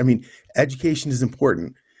resist, I mean, education is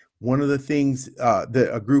important. One of the things that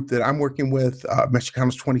a group that I'm working with,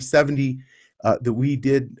 Mexicanos 2070, that we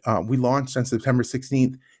launched on September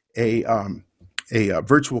 16th a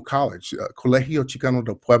virtual college, Colegio Chicano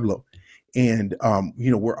del Pueblo, and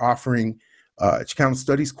we're offering Chicano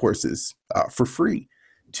studies courses for free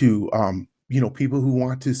to people who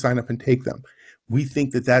want to sign up and take them. We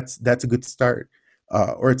think that that's a good start,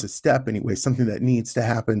 or it's a step anyway, something that needs to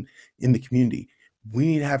happen in the community. We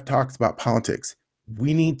need to have talks about politics.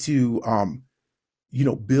 We need to,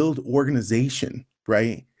 build organization,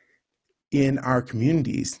 right, in our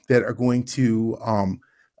communities that are going to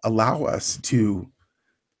allow us to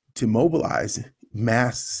mobilize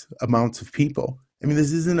mass amounts of people. I mean,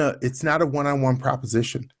 it's not a one-on-one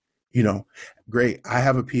proposition. Great, I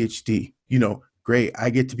have a PhD, great, I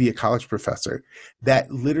get to be a college professor. That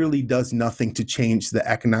literally does nothing to change the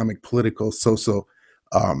economic, political, social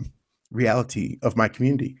reality of my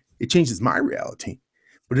community. It changes my reality,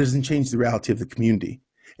 but it doesn't change the reality of the community.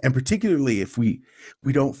 And particularly if we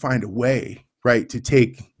don't find a way, right, to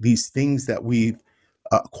take these things that we've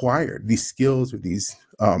acquired, these skills or these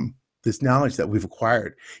this knowledge that we've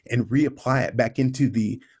acquired, and reapply it back into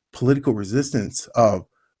the political resistance of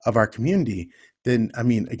our community, then, I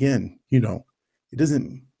mean, again, it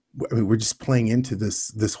doesn't, we're just playing into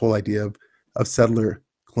this whole idea of settler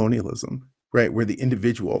colonialism, right? Where the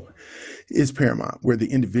individual is paramount, where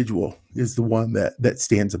the individual is the one that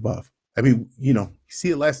stands above. I mean, you see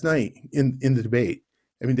it last night in the debate.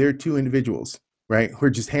 I mean, there are two individuals, right, who are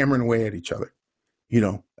just hammering away at each other.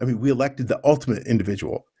 I mean, we elected the ultimate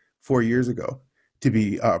individual 4 years ago to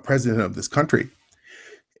be president of this country.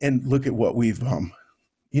 And look at what we've,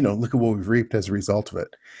 look at what we've reaped as a result of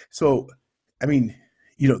it. So, I mean,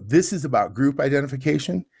 this is about group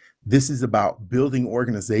identification. This is about building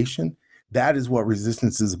organization. That is what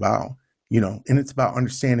resistance is about, and it's about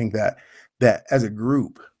understanding that as a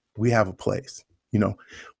group, we have a place.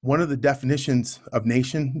 One of the definitions of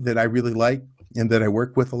nation that I really like and that I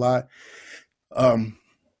work with a lot,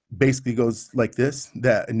 basically goes like this,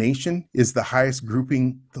 that a nation is the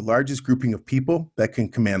largest grouping of people that can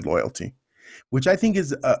command loyalty, which I think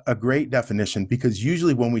is a great definition, because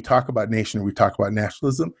usually when we talk about nation or we talk about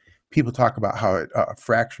nationalism, people talk about how it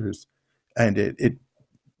fractures and it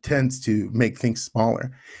tends to make things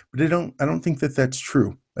smaller. But I don't think that that's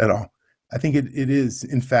true at all. I think it is,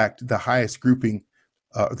 in fact, the highest grouping,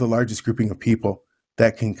 the largest grouping of people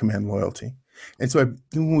that can command loyalty. And so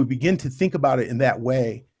when we begin to think about it in that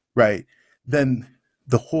way, right, then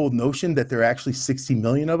the whole notion that there are actually 60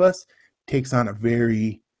 million of us takes on a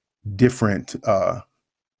very different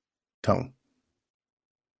tone.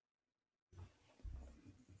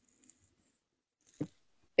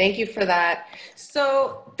 Thank you for that.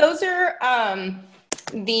 So those are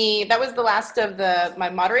that was the last of my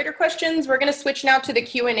moderator questions. We're going to switch now to the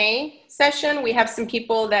Q&A session. We have some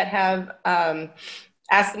people that have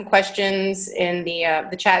asked some questions in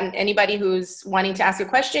the chat, and anybody who's wanting to ask a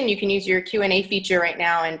question, you can use your Q&A feature right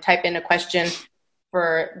now and type in a question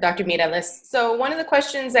for Dr. Mireles. So one of the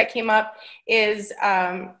questions that came up is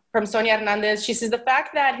from Sonia Hernandez. She says, the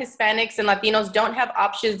fact that Hispanics and Latinos don't have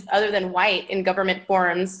options other than white in government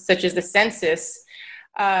forums, such as the census,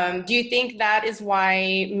 do you think that is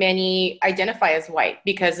why many identify as white,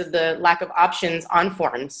 because of the lack of options on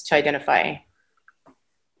forms to identify?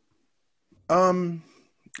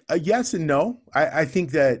 Yes and no. I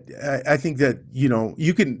think that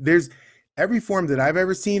you can. There's every form that I've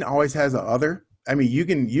ever seen always has a other. I mean, you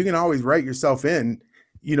can always write yourself in,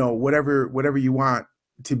 whatever you want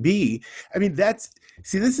to be. I mean, this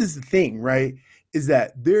is the thing, right? Is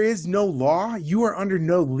that there is no law. You are under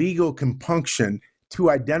no legal compunction to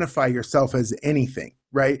identify yourself as anything,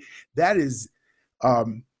 right? That is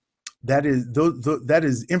that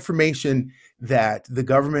is information that the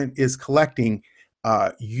government is collecting.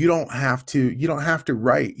 You don't have to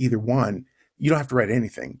write either one. You don't have to write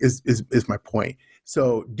anything is my point.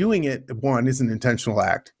 So doing it, one, is an intentional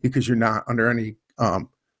act because you're not under any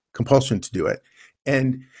compulsion to do it.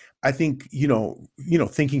 And I think,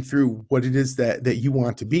 thinking through what it is that you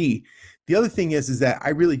want to be. The other thing is that I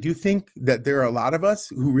really do think that there are a lot of us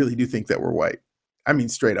who really do think that we're white. I mean,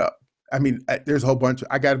 straight up. I mean, there's a whole bunch.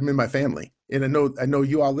 I got them in my family, and I know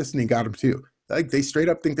you all listening got them too. Like, they straight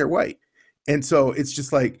up think they're white, and so it's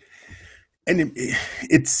just like, and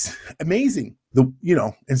it's amazing.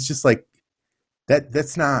 It's just like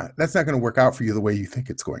that's not going to work out for you the way you think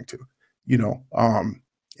it's going to,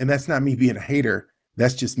 and that's not me being a hater.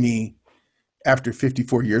 That's just me, after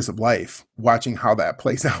 54 years of life, watching how that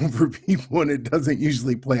plays out for people, and it doesn't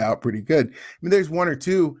usually play out pretty good. I mean, there's one or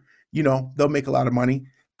two, they'll make a lot of money,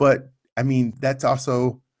 but I mean, that's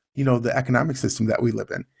also, the economic system that we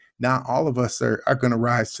live in. Not all of us are going to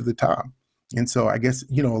rise to the top. And so I guess,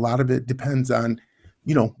 a lot of it depends on,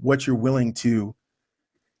 what you're willing to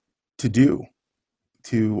do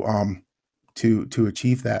to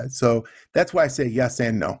achieve that. So that's why I say yes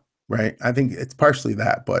and no, right? I think it's partially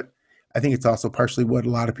that, but I think it's also partially what a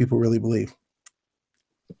lot of people really believe.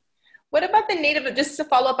 What about the Native, just to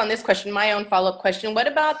follow up on this question, my own follow-up question, what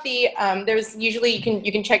about the, there's usually,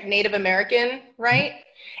 you can check Native American, right? Mm-hmm.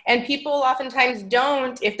 And people oftentimes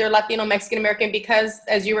don't if they're Latino, Mexican American, because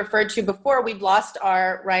as you referred to before, we've lost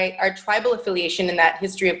our tribal affiliation in that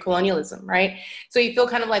history of colonialism, right? So you feel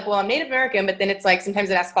kind of like, well, I'm Native American, but then it's like,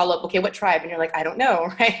 sometimes it asks follow-up, okay, what tribe? And you're like, I don't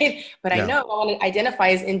know, right? But yeah. I know I want to identify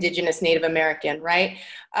as Indigenous Native American, right?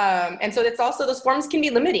 And so it's also, those forms can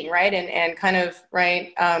be limiting, right? And kind of,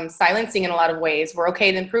 silencing in a lot of ways. We're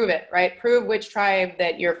okay, then prove it, right? Prove which tribe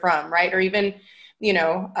that you're from, right? Or even,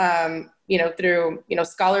 through,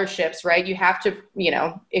 scholarships, right? You have to,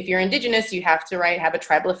 if you're Indigenous, you have to, have a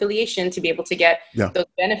tribal affiliation to be able to get those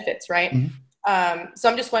benefits, right? Mm-hmm. So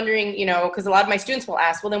I'm just wondering, because a lot of my students will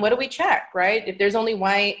ask, well, then what do we check, right? If there's only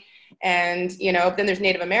white and, then there's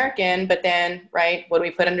Native American, but then, what do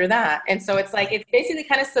we put under that? And so it's like, it's basically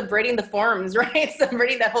kind of subverting the forms, right?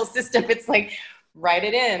 Subverting that whole system. It's like, write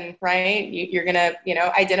it in, right? You're going to,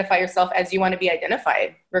 identify yourself as you want to be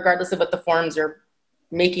identified, regardless of what the forms are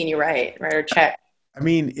making you write, or check. I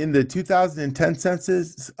mean, in the 2010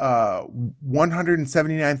 census,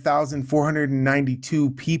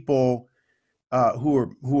 179,492 people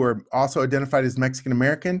who are also identified as Mexican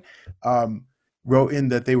American wrote in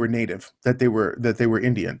that they were Native, that they were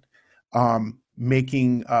Indian,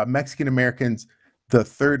 making Mexican Americans the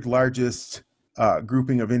third largest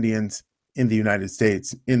grouping of Indians in the United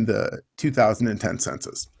States in the 2010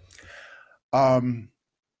 census.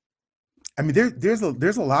 I mean, there's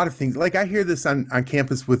a lot of things. Like, I hear this on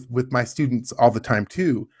campus with my students all the time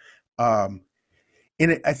too. And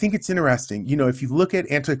I think it's interesting. If you look at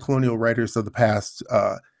anti-colonial writers of the past,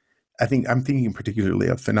 I think I'm thinking particularly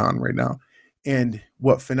of Fanon right now. And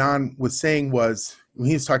what Fanon was saying was, when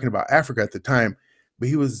he was talking about Africa at the time, but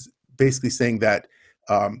he was basically saying that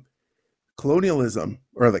colonialism,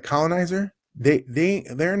 or the colonizer,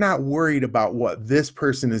 they're not worried about what this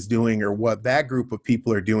person is doing or what that group of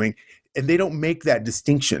people are doing. And they don't make that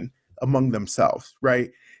distinction among themselves,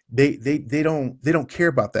 right? They don't care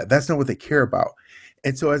about that. That's not what they care about.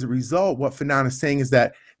 And so as a result, what Fanon is saying is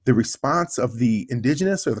that the response of the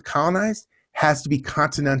indigenous or the colonized has to be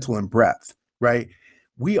continental in breadth, right?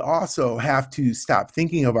 We also have to stop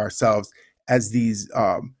thinking of ourselves as these,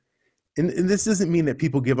 and this doesn't mean that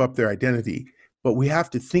people give up their identity, but we have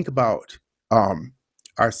to think about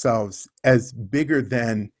ourselves as bigger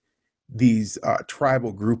than these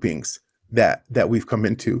tribal groupings that we've come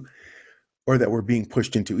into, or that we're being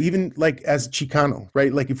pushed into. Even like as Chicano,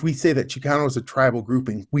 right? Like, if we say that Chicano is a tribal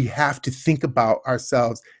grouping, we have to think about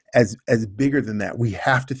ourselves as bigger than that. We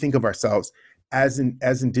have to think of ourselves as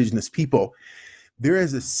indigenous people. There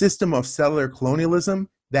is a system of settler colonialism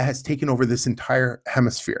that has taken over this entire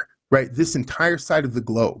hemisphere, right? This entire side of the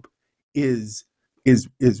globe is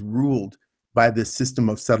ruled by this system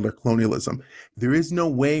of settler colonialism. There is no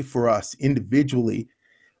way for us individually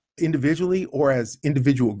or as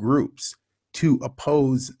individual groups to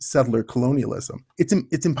oppose settler colonialism.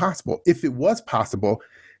 It's impossible. If it was possible,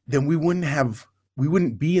 then we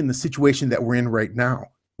wouldn't be in the situation that we're in right now,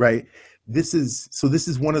 right? This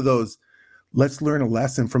is one of those let's learn a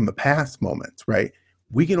lesson from the past moments, right?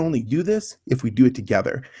 We can only do this if we do it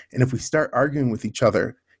together. And if we start arguing with each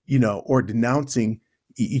other, or denouncing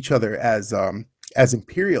each other as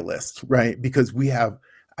imperialists, right? Because we have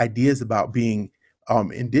ideas about being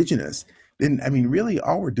indigenous, then I mean, really,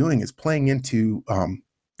 all we're doing is playing into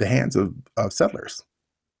the hands of settlers.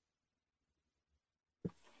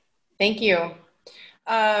 Thank you.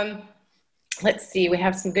 Let's see, we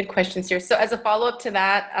have some good questions here. So as a follow-up to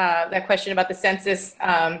that question about the census,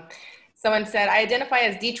 someone said, I identify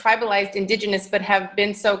as detribalized indigenous, but have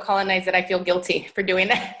been so colonized that I feel guilty for doing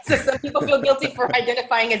that. So some people feel guilty for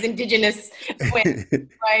identifying as indigenous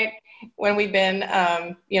when we've been,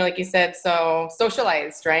 like you said, so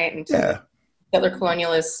socialized, right? Into the settler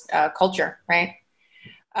colonialist culture, right?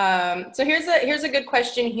 So here's a good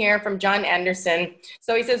question here from John Anderson.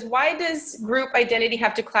 So he says, why does group identity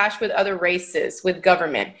have to clash with other races, with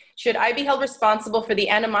government? Should I be held responsible for the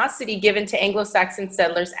animosity given to Anglo-Saxon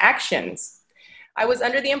settlers' actions? I was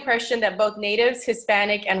under the impression that both natives,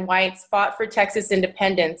 Hispanic, and whites fought for Texas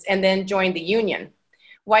independence and then joined the Union.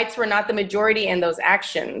 Whites were not the majority in those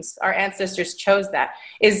actions. Our ancestors chose that.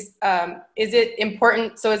 Is it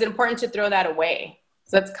important? So is it important to throw that away?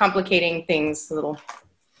 So that's complicating things a little.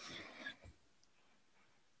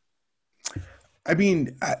 I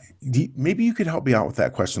mean, maybe you could help me out with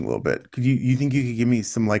that question a little bit. You think you could give me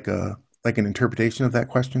some like an interpretation of that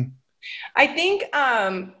question? I think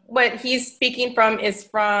what he's speaking from is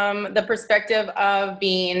from the perspective of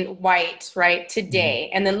being white, right, today,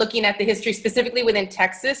 and then looking at the history specifically within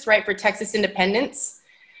Texas, right, for Texas independence,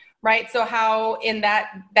 right? So how in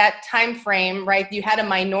that time frame, right, you had a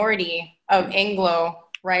minority of Anglo,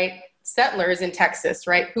 right, settlers in Texas,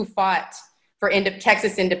 right, who fought for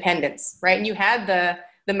Texas independence, right? And you had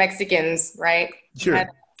the Mexicans, right? Sure. You had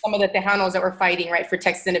some of the Tejanos that were fighting, right, for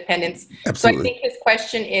Texas independence. Absolutely. So I think his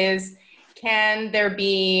question is, can there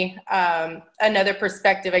be another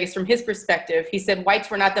perspective, I guess from his perspective? He said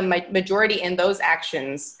whites were not the majority in those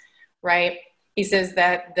actions, right? He says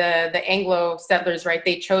that the Anglo settlers, right,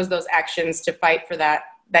 they chose those actions to fight for that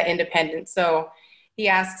independence. So he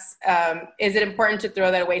asks, is it important to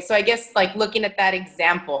throw that away? So I guess like looking at that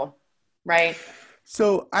example, right.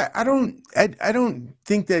 So I don't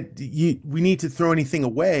think that we need to throw anything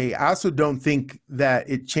away. I also don't think that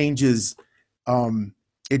it changes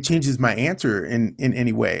my answer in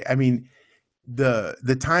any way. I mean,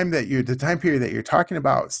 the time period that you're talking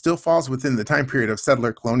about still falls within the time period of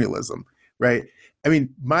settler colonialism, right? I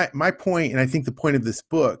mean, my point, and I think the point of this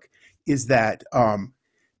book is that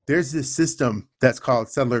there's this system that's called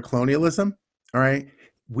settler colonialism. All right,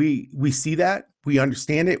 we see that. We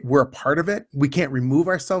understand it. We're a part of it. We can't remove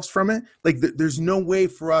ourselves from it. Like there's no way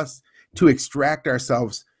for us to extract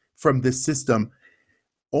ourselves from this system.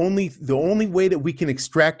 The only way that we can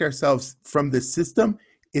extract ourselves from this system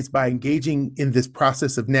is by engaging in this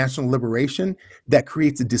process of national liberation that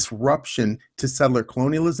creates a disruption to settler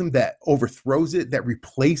colonialism, that overthrows it, that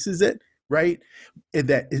replaces it, right? And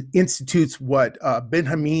that institutes what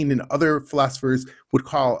Benjamin and other philosophers would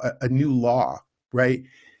call a new law, right?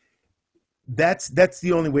 That's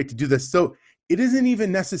the only way to do this. So it isn't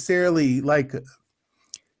even necessarily like a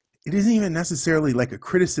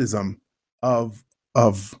criticism of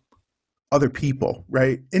other people,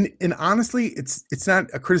 right? And honestly, it's not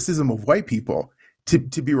a criticism of white people. To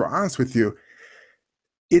be real honest with you,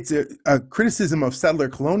 it's a criticism of settler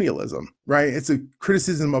colonialism, right? It's a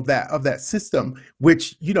criticism of that system,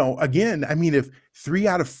 which, again, I mean, if 3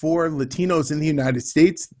 out of 4 Latinos in the United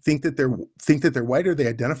States think that they're white or they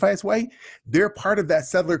identify as white, they're part of that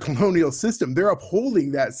settler colonial system. They're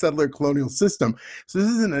upholding that settler colonial system. So this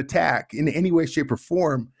isn't an attack in any way, shape, or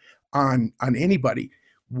form on anybody.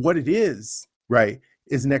 What it is, right,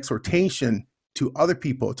 is an exhortation to other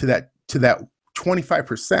people, to that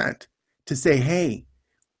 25%, to say, hey,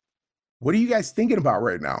 what are you guys thinking about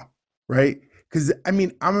right now, right? Because, I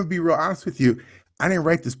mean, I'm going to be real honest with you. I didn't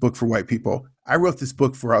write this book for white people. I wrote this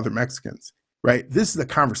book for other Mexicans, right? This is a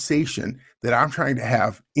conversation that I'm trying to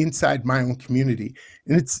have inside my own community.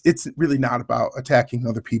 And it's really not about attacking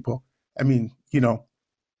other people. I mean,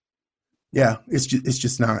 yeah, it's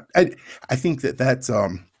just not. I think that's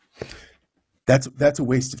a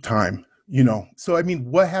waste of time, So, I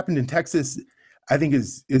mean, what happened in Texas, I think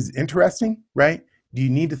is interesting, right? Do you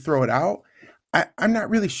need to throw it out? I'm not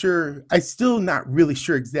really sure. I'm still not really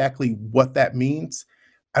sure exactly what that means.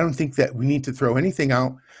 I don't think that we need to throw anything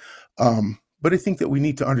out. But I think that we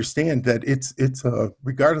need to understand that it's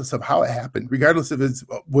regardless of how it happened, regardless if it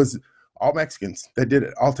was all Mexicans that did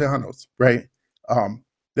it, all Tejanos, right?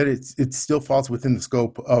 That it still falls within the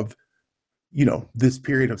scope of, this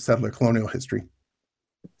period of settler colonial history.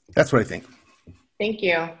 That's what I think. Thank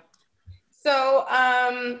you. So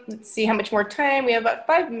let's see how much more time. We have about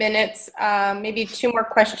 5 minutes, maybe 2 more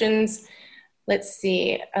questions. Let's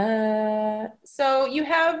see. So you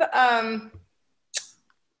have,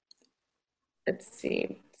 Let's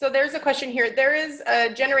see. So there's a question here. There is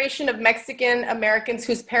a generation of Mexican Americans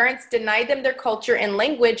whose parents denied them their culture and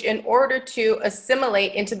language in order to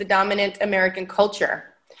assimilate into the dominant American culture.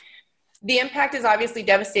 The impact is obviously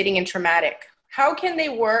devastating and traumatic. How can they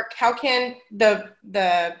work? How can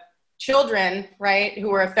the children, right,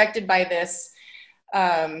 who are affected by this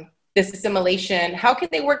this assimilation, how can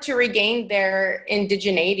they work to regain their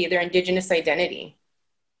indigeneity, their indigenous identity?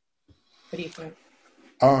 What do you think?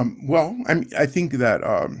 Well, I think that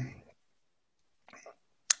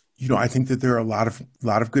I think that there are a lot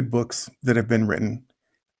of good books that have been written.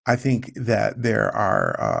 I think that there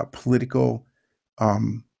are political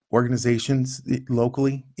organizations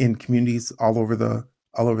locally in communities all over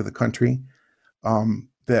the country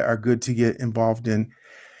that are good to get involved in.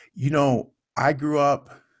 I grew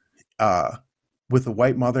up with a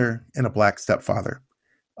white mother and a black stepfather.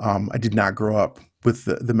 I did not grow up with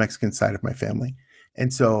the Mexican side of my family.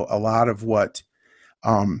 And so a lot of what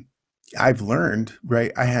I've learned,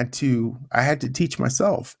 right, I had to teach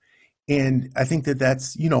myself. And I think that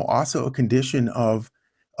that's, also a condition of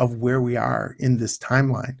where we are in this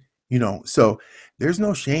timeline, so there's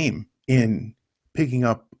no shame in picking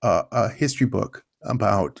up a history book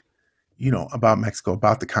about Mexico,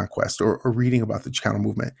 about the conquest, or reading about the Chicano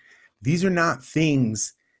movement. These are not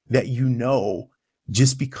things that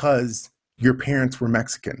just because your parents were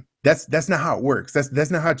Mexican. That's not how it works.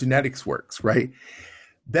 That's not how genetics works, right?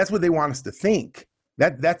 That's what they want us to think.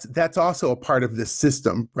 That's also a part of this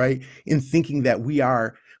system, right? In thinking that we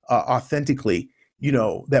are authentically,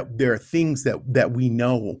 that there are things that we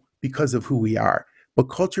know because of who we are. But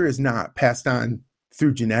culture is not passed on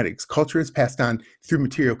through genetics. Culture is passed on through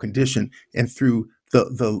material condition and through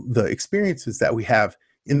the experiences that we have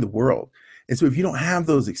in the world. And so if you don't have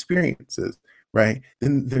those experiences, right,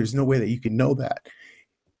 then there's no way that you can know that.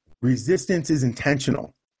 Resistance is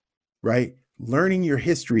intentional, right? Learning your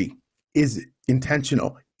history is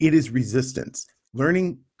intentional. It is resistance.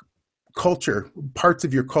 Learning culture, parts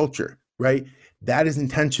of your culture, right? That is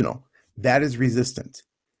intentional. That is resistance.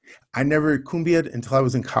 I never cumbia'd until I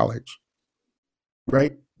was in college,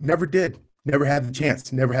 right? Never did. Never had the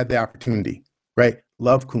chance. Never had the opportunity, right?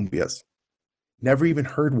 Love cumbias. Never even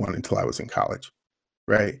heard one until I was in college,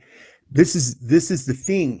 right? This is the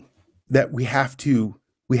thing that we have to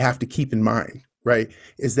keep in mind, right?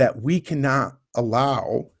 Is that we cannot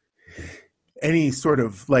allow any sort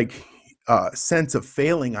of sense of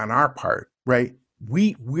failing on our part, right?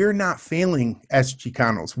 We're not failing as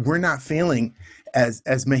Chicanos. We're not failing as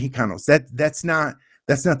Mexicanos. That's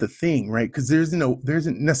not the thing, right? Because there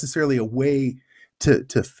isn't necessarily a way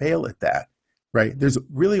to fail at that, right? There's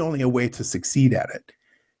really only a way to succeed at it.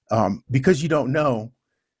 Because you don't know,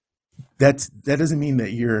 that doesn't mean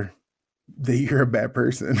that you're a bad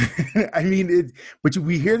person. I mean, but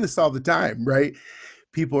we hear this all the time, right?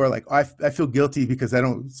 People are like, oh, I feel guilty because I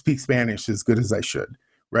don't speak Spanish as good as I should,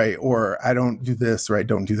 right? Or I don't do this, or I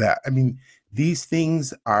don't do that. I mean, these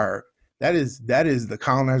things that is the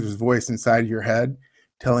colonizer's voice inside your head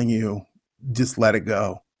telling you, just let it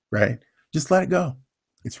go, right? Just let it go.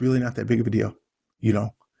 It's really not that big of a deal. You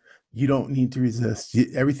don't need to resist.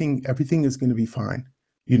 Everything is going to be fine,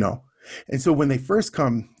 And so when they first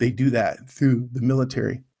come, they do that through the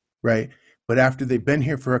military, right? But after they've been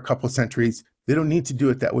here for a couple of centuries, they don't need to do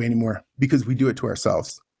it that way anymore because we do it to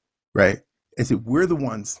ourselves, right? And so we're the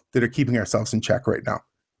ones that are keeping ourselves in check right now,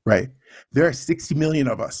 right? There are 60 million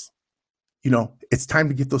of us. It's time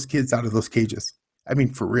to get those kids out of those cages. I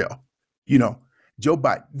mean, for real. Joe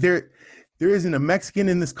Biden, there isn't a Mexican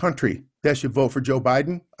in this country that should vote for Joe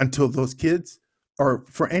Biden until those kids, or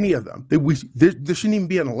for any of them, there shouldn't even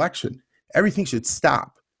be an election. Everything should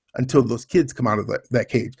stop until those kids come out of that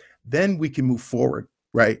cage. Then we can move forward,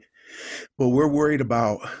 right? But we're worried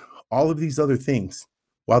about all of these other things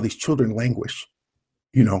while these children languish.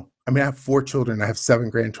 I mean, I have 4 children. I have 7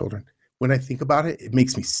 grandchildren. When I think about it, it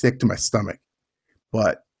makes me sick to my stomach.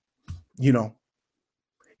 But,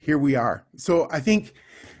 here we are. So I think,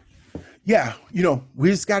 we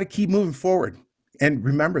just got to keep moving forward. And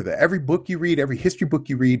remember that every book you read, every history book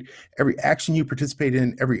you read, every action you participate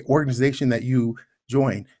in, every organization that you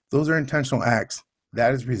join, those are intentional acts.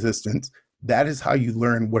 That is resistance. That is how you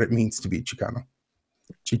learn what it means to be Chicano,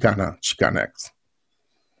 Chicana, Chicanx.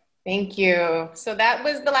 Thank you. So that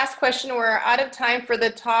was the last question. We're out of time for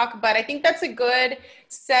the talk, but I think that's a good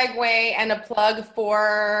segue and a plug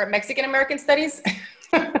for Mexican American Studies.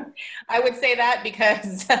 I would say that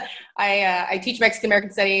because I teach Mexican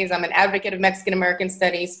American Studies. I'm an advocate of Mexican American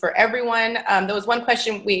Studies for everyone. There was one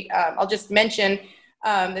question I'll just mention.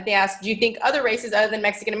 that they asked, do you think other races other than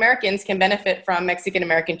Mexican Americans can benefit from Mexican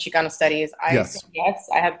American Chicano studies? I said yes.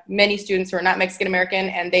 I have many students who are not Mexican American,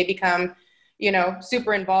 and they become,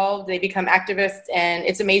 super involved. They become activists, and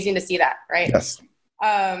it's amazing to see that, right? Yes.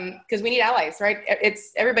 Because we need allies, right?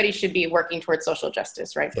 Everybody should be working towards social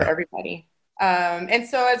justice, right, for everybody. And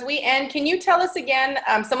so as we end, can you tell us again,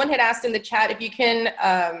 someone had asked in the chat, if you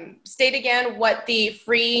can state again what the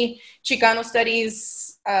free Chicano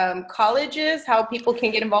Studies college is, how people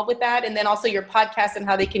can get involved with that, and then also your podcast and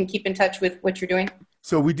how they can keep in touch with what you're doing?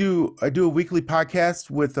 So I do a weekly podcast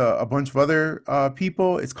with a bunch of other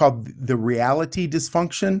people. It's called The Reality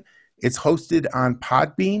Dysfunction. It's hosted on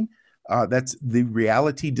Podbean. That's The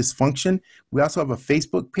Reality Dysfunction. We also have a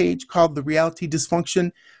Facebook page called The Reality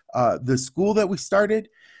Dysfunction. The school that we started,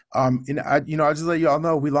 I'll just let you all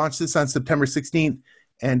know, we launched this on September 16th.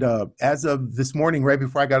 And as of this morning, right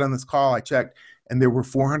before I got on this call, I checked, and there were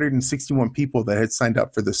 461 people that had signed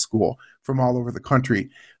up for this school from all over the country.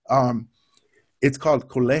 It's called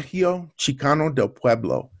Colegio Chicano del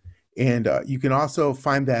Pueblo. And you can also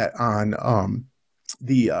find that on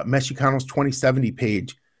the Mexicanos 2070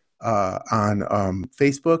 page on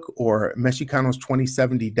Facebook, or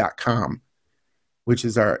Mexicanos2070.com, which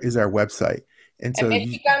is our website. And so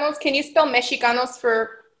Mexicanos, can you spell Mexicanos for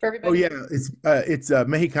everybody? Oh yeah, it's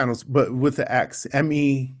Mexicanos, but with the X,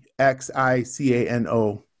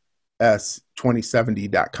 MEXICANOS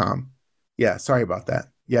 2070.com. Yeah, sorry about that.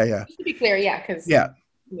 Yeah. Just to be clear, because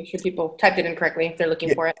make sure people typed it in correctly if they're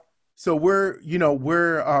looking for it. So we're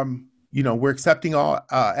accepting all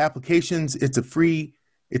applications. It's free.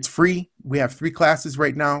 We have 3 classes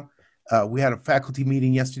right now. We had a faculty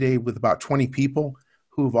meeting yesterday with about 20 people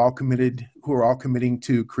who are all committing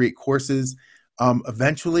to create courses.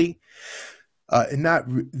 Eventually, and not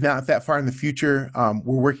that far in the future,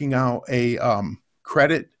 we're working out a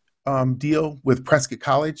credit deal with Prescott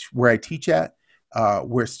College, where I teach at,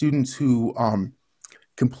 where students who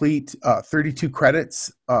complete 32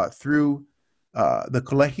 credits through the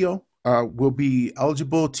Colegio will be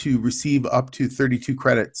eligible to receive up to 32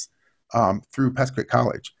 credits through Prescott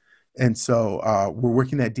College. And so we're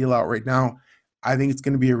working that deal out right now. I think it's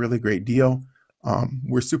going to be a really great deal.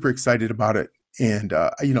 We're super excited about it. And,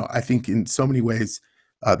 I think in so many ways,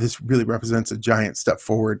 this really represents a giant step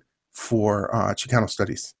forward for Chicano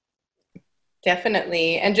studies.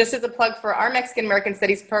 Definitely. And just as a plug for our Mexican American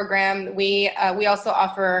Studies program, we also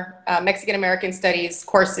offer Mexican American Studies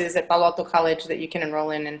courses at Palo Alto College that you can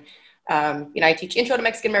enroll in. And, I teach Intro to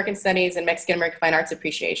Mexican American Studies and Mexican American Fine Arts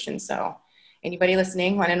Appreciation. So anybody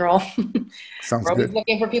listening want to enroll? Sounds We're always good.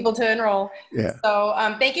 looking for people to enroll. Yeah. So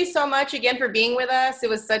thank you so much again for being with us. It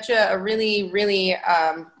was such a really, really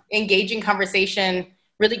engaging conversation.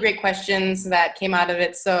 Really great questions that came out of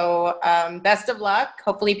it. So best of luck.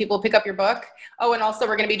 Hopefully people pick up your book. Oh, and also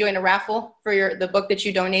we're going to be doing a raffle for the book that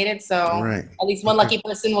you donated. So at least one lucky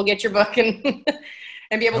person will get your book and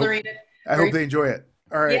be able to read it. I hope they enjoy it.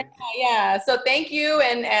 All right. Yeah. So thank you.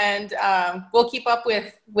 And we'll keep up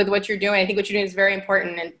with what you're doing. I think what you're doing is very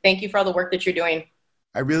important. And thank you for all the work that you're doing.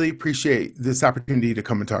 I really appreciate this opportunity to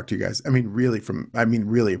come and talk to you guys.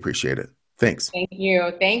 Really appreciate it. Thanks. Thank you.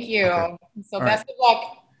 Okay. So best of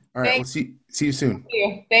luck. All right. We'll see you soon. Thank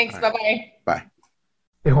you. Thanks. Right. Bye-bye. Bye.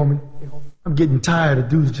 Hey, homie, I'm getting tired of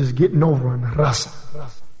dudes just getting over on the raza.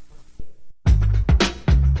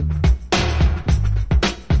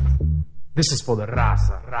 This is for the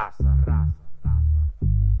raza.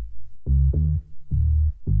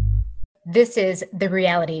 This is the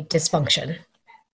reality dysfunction.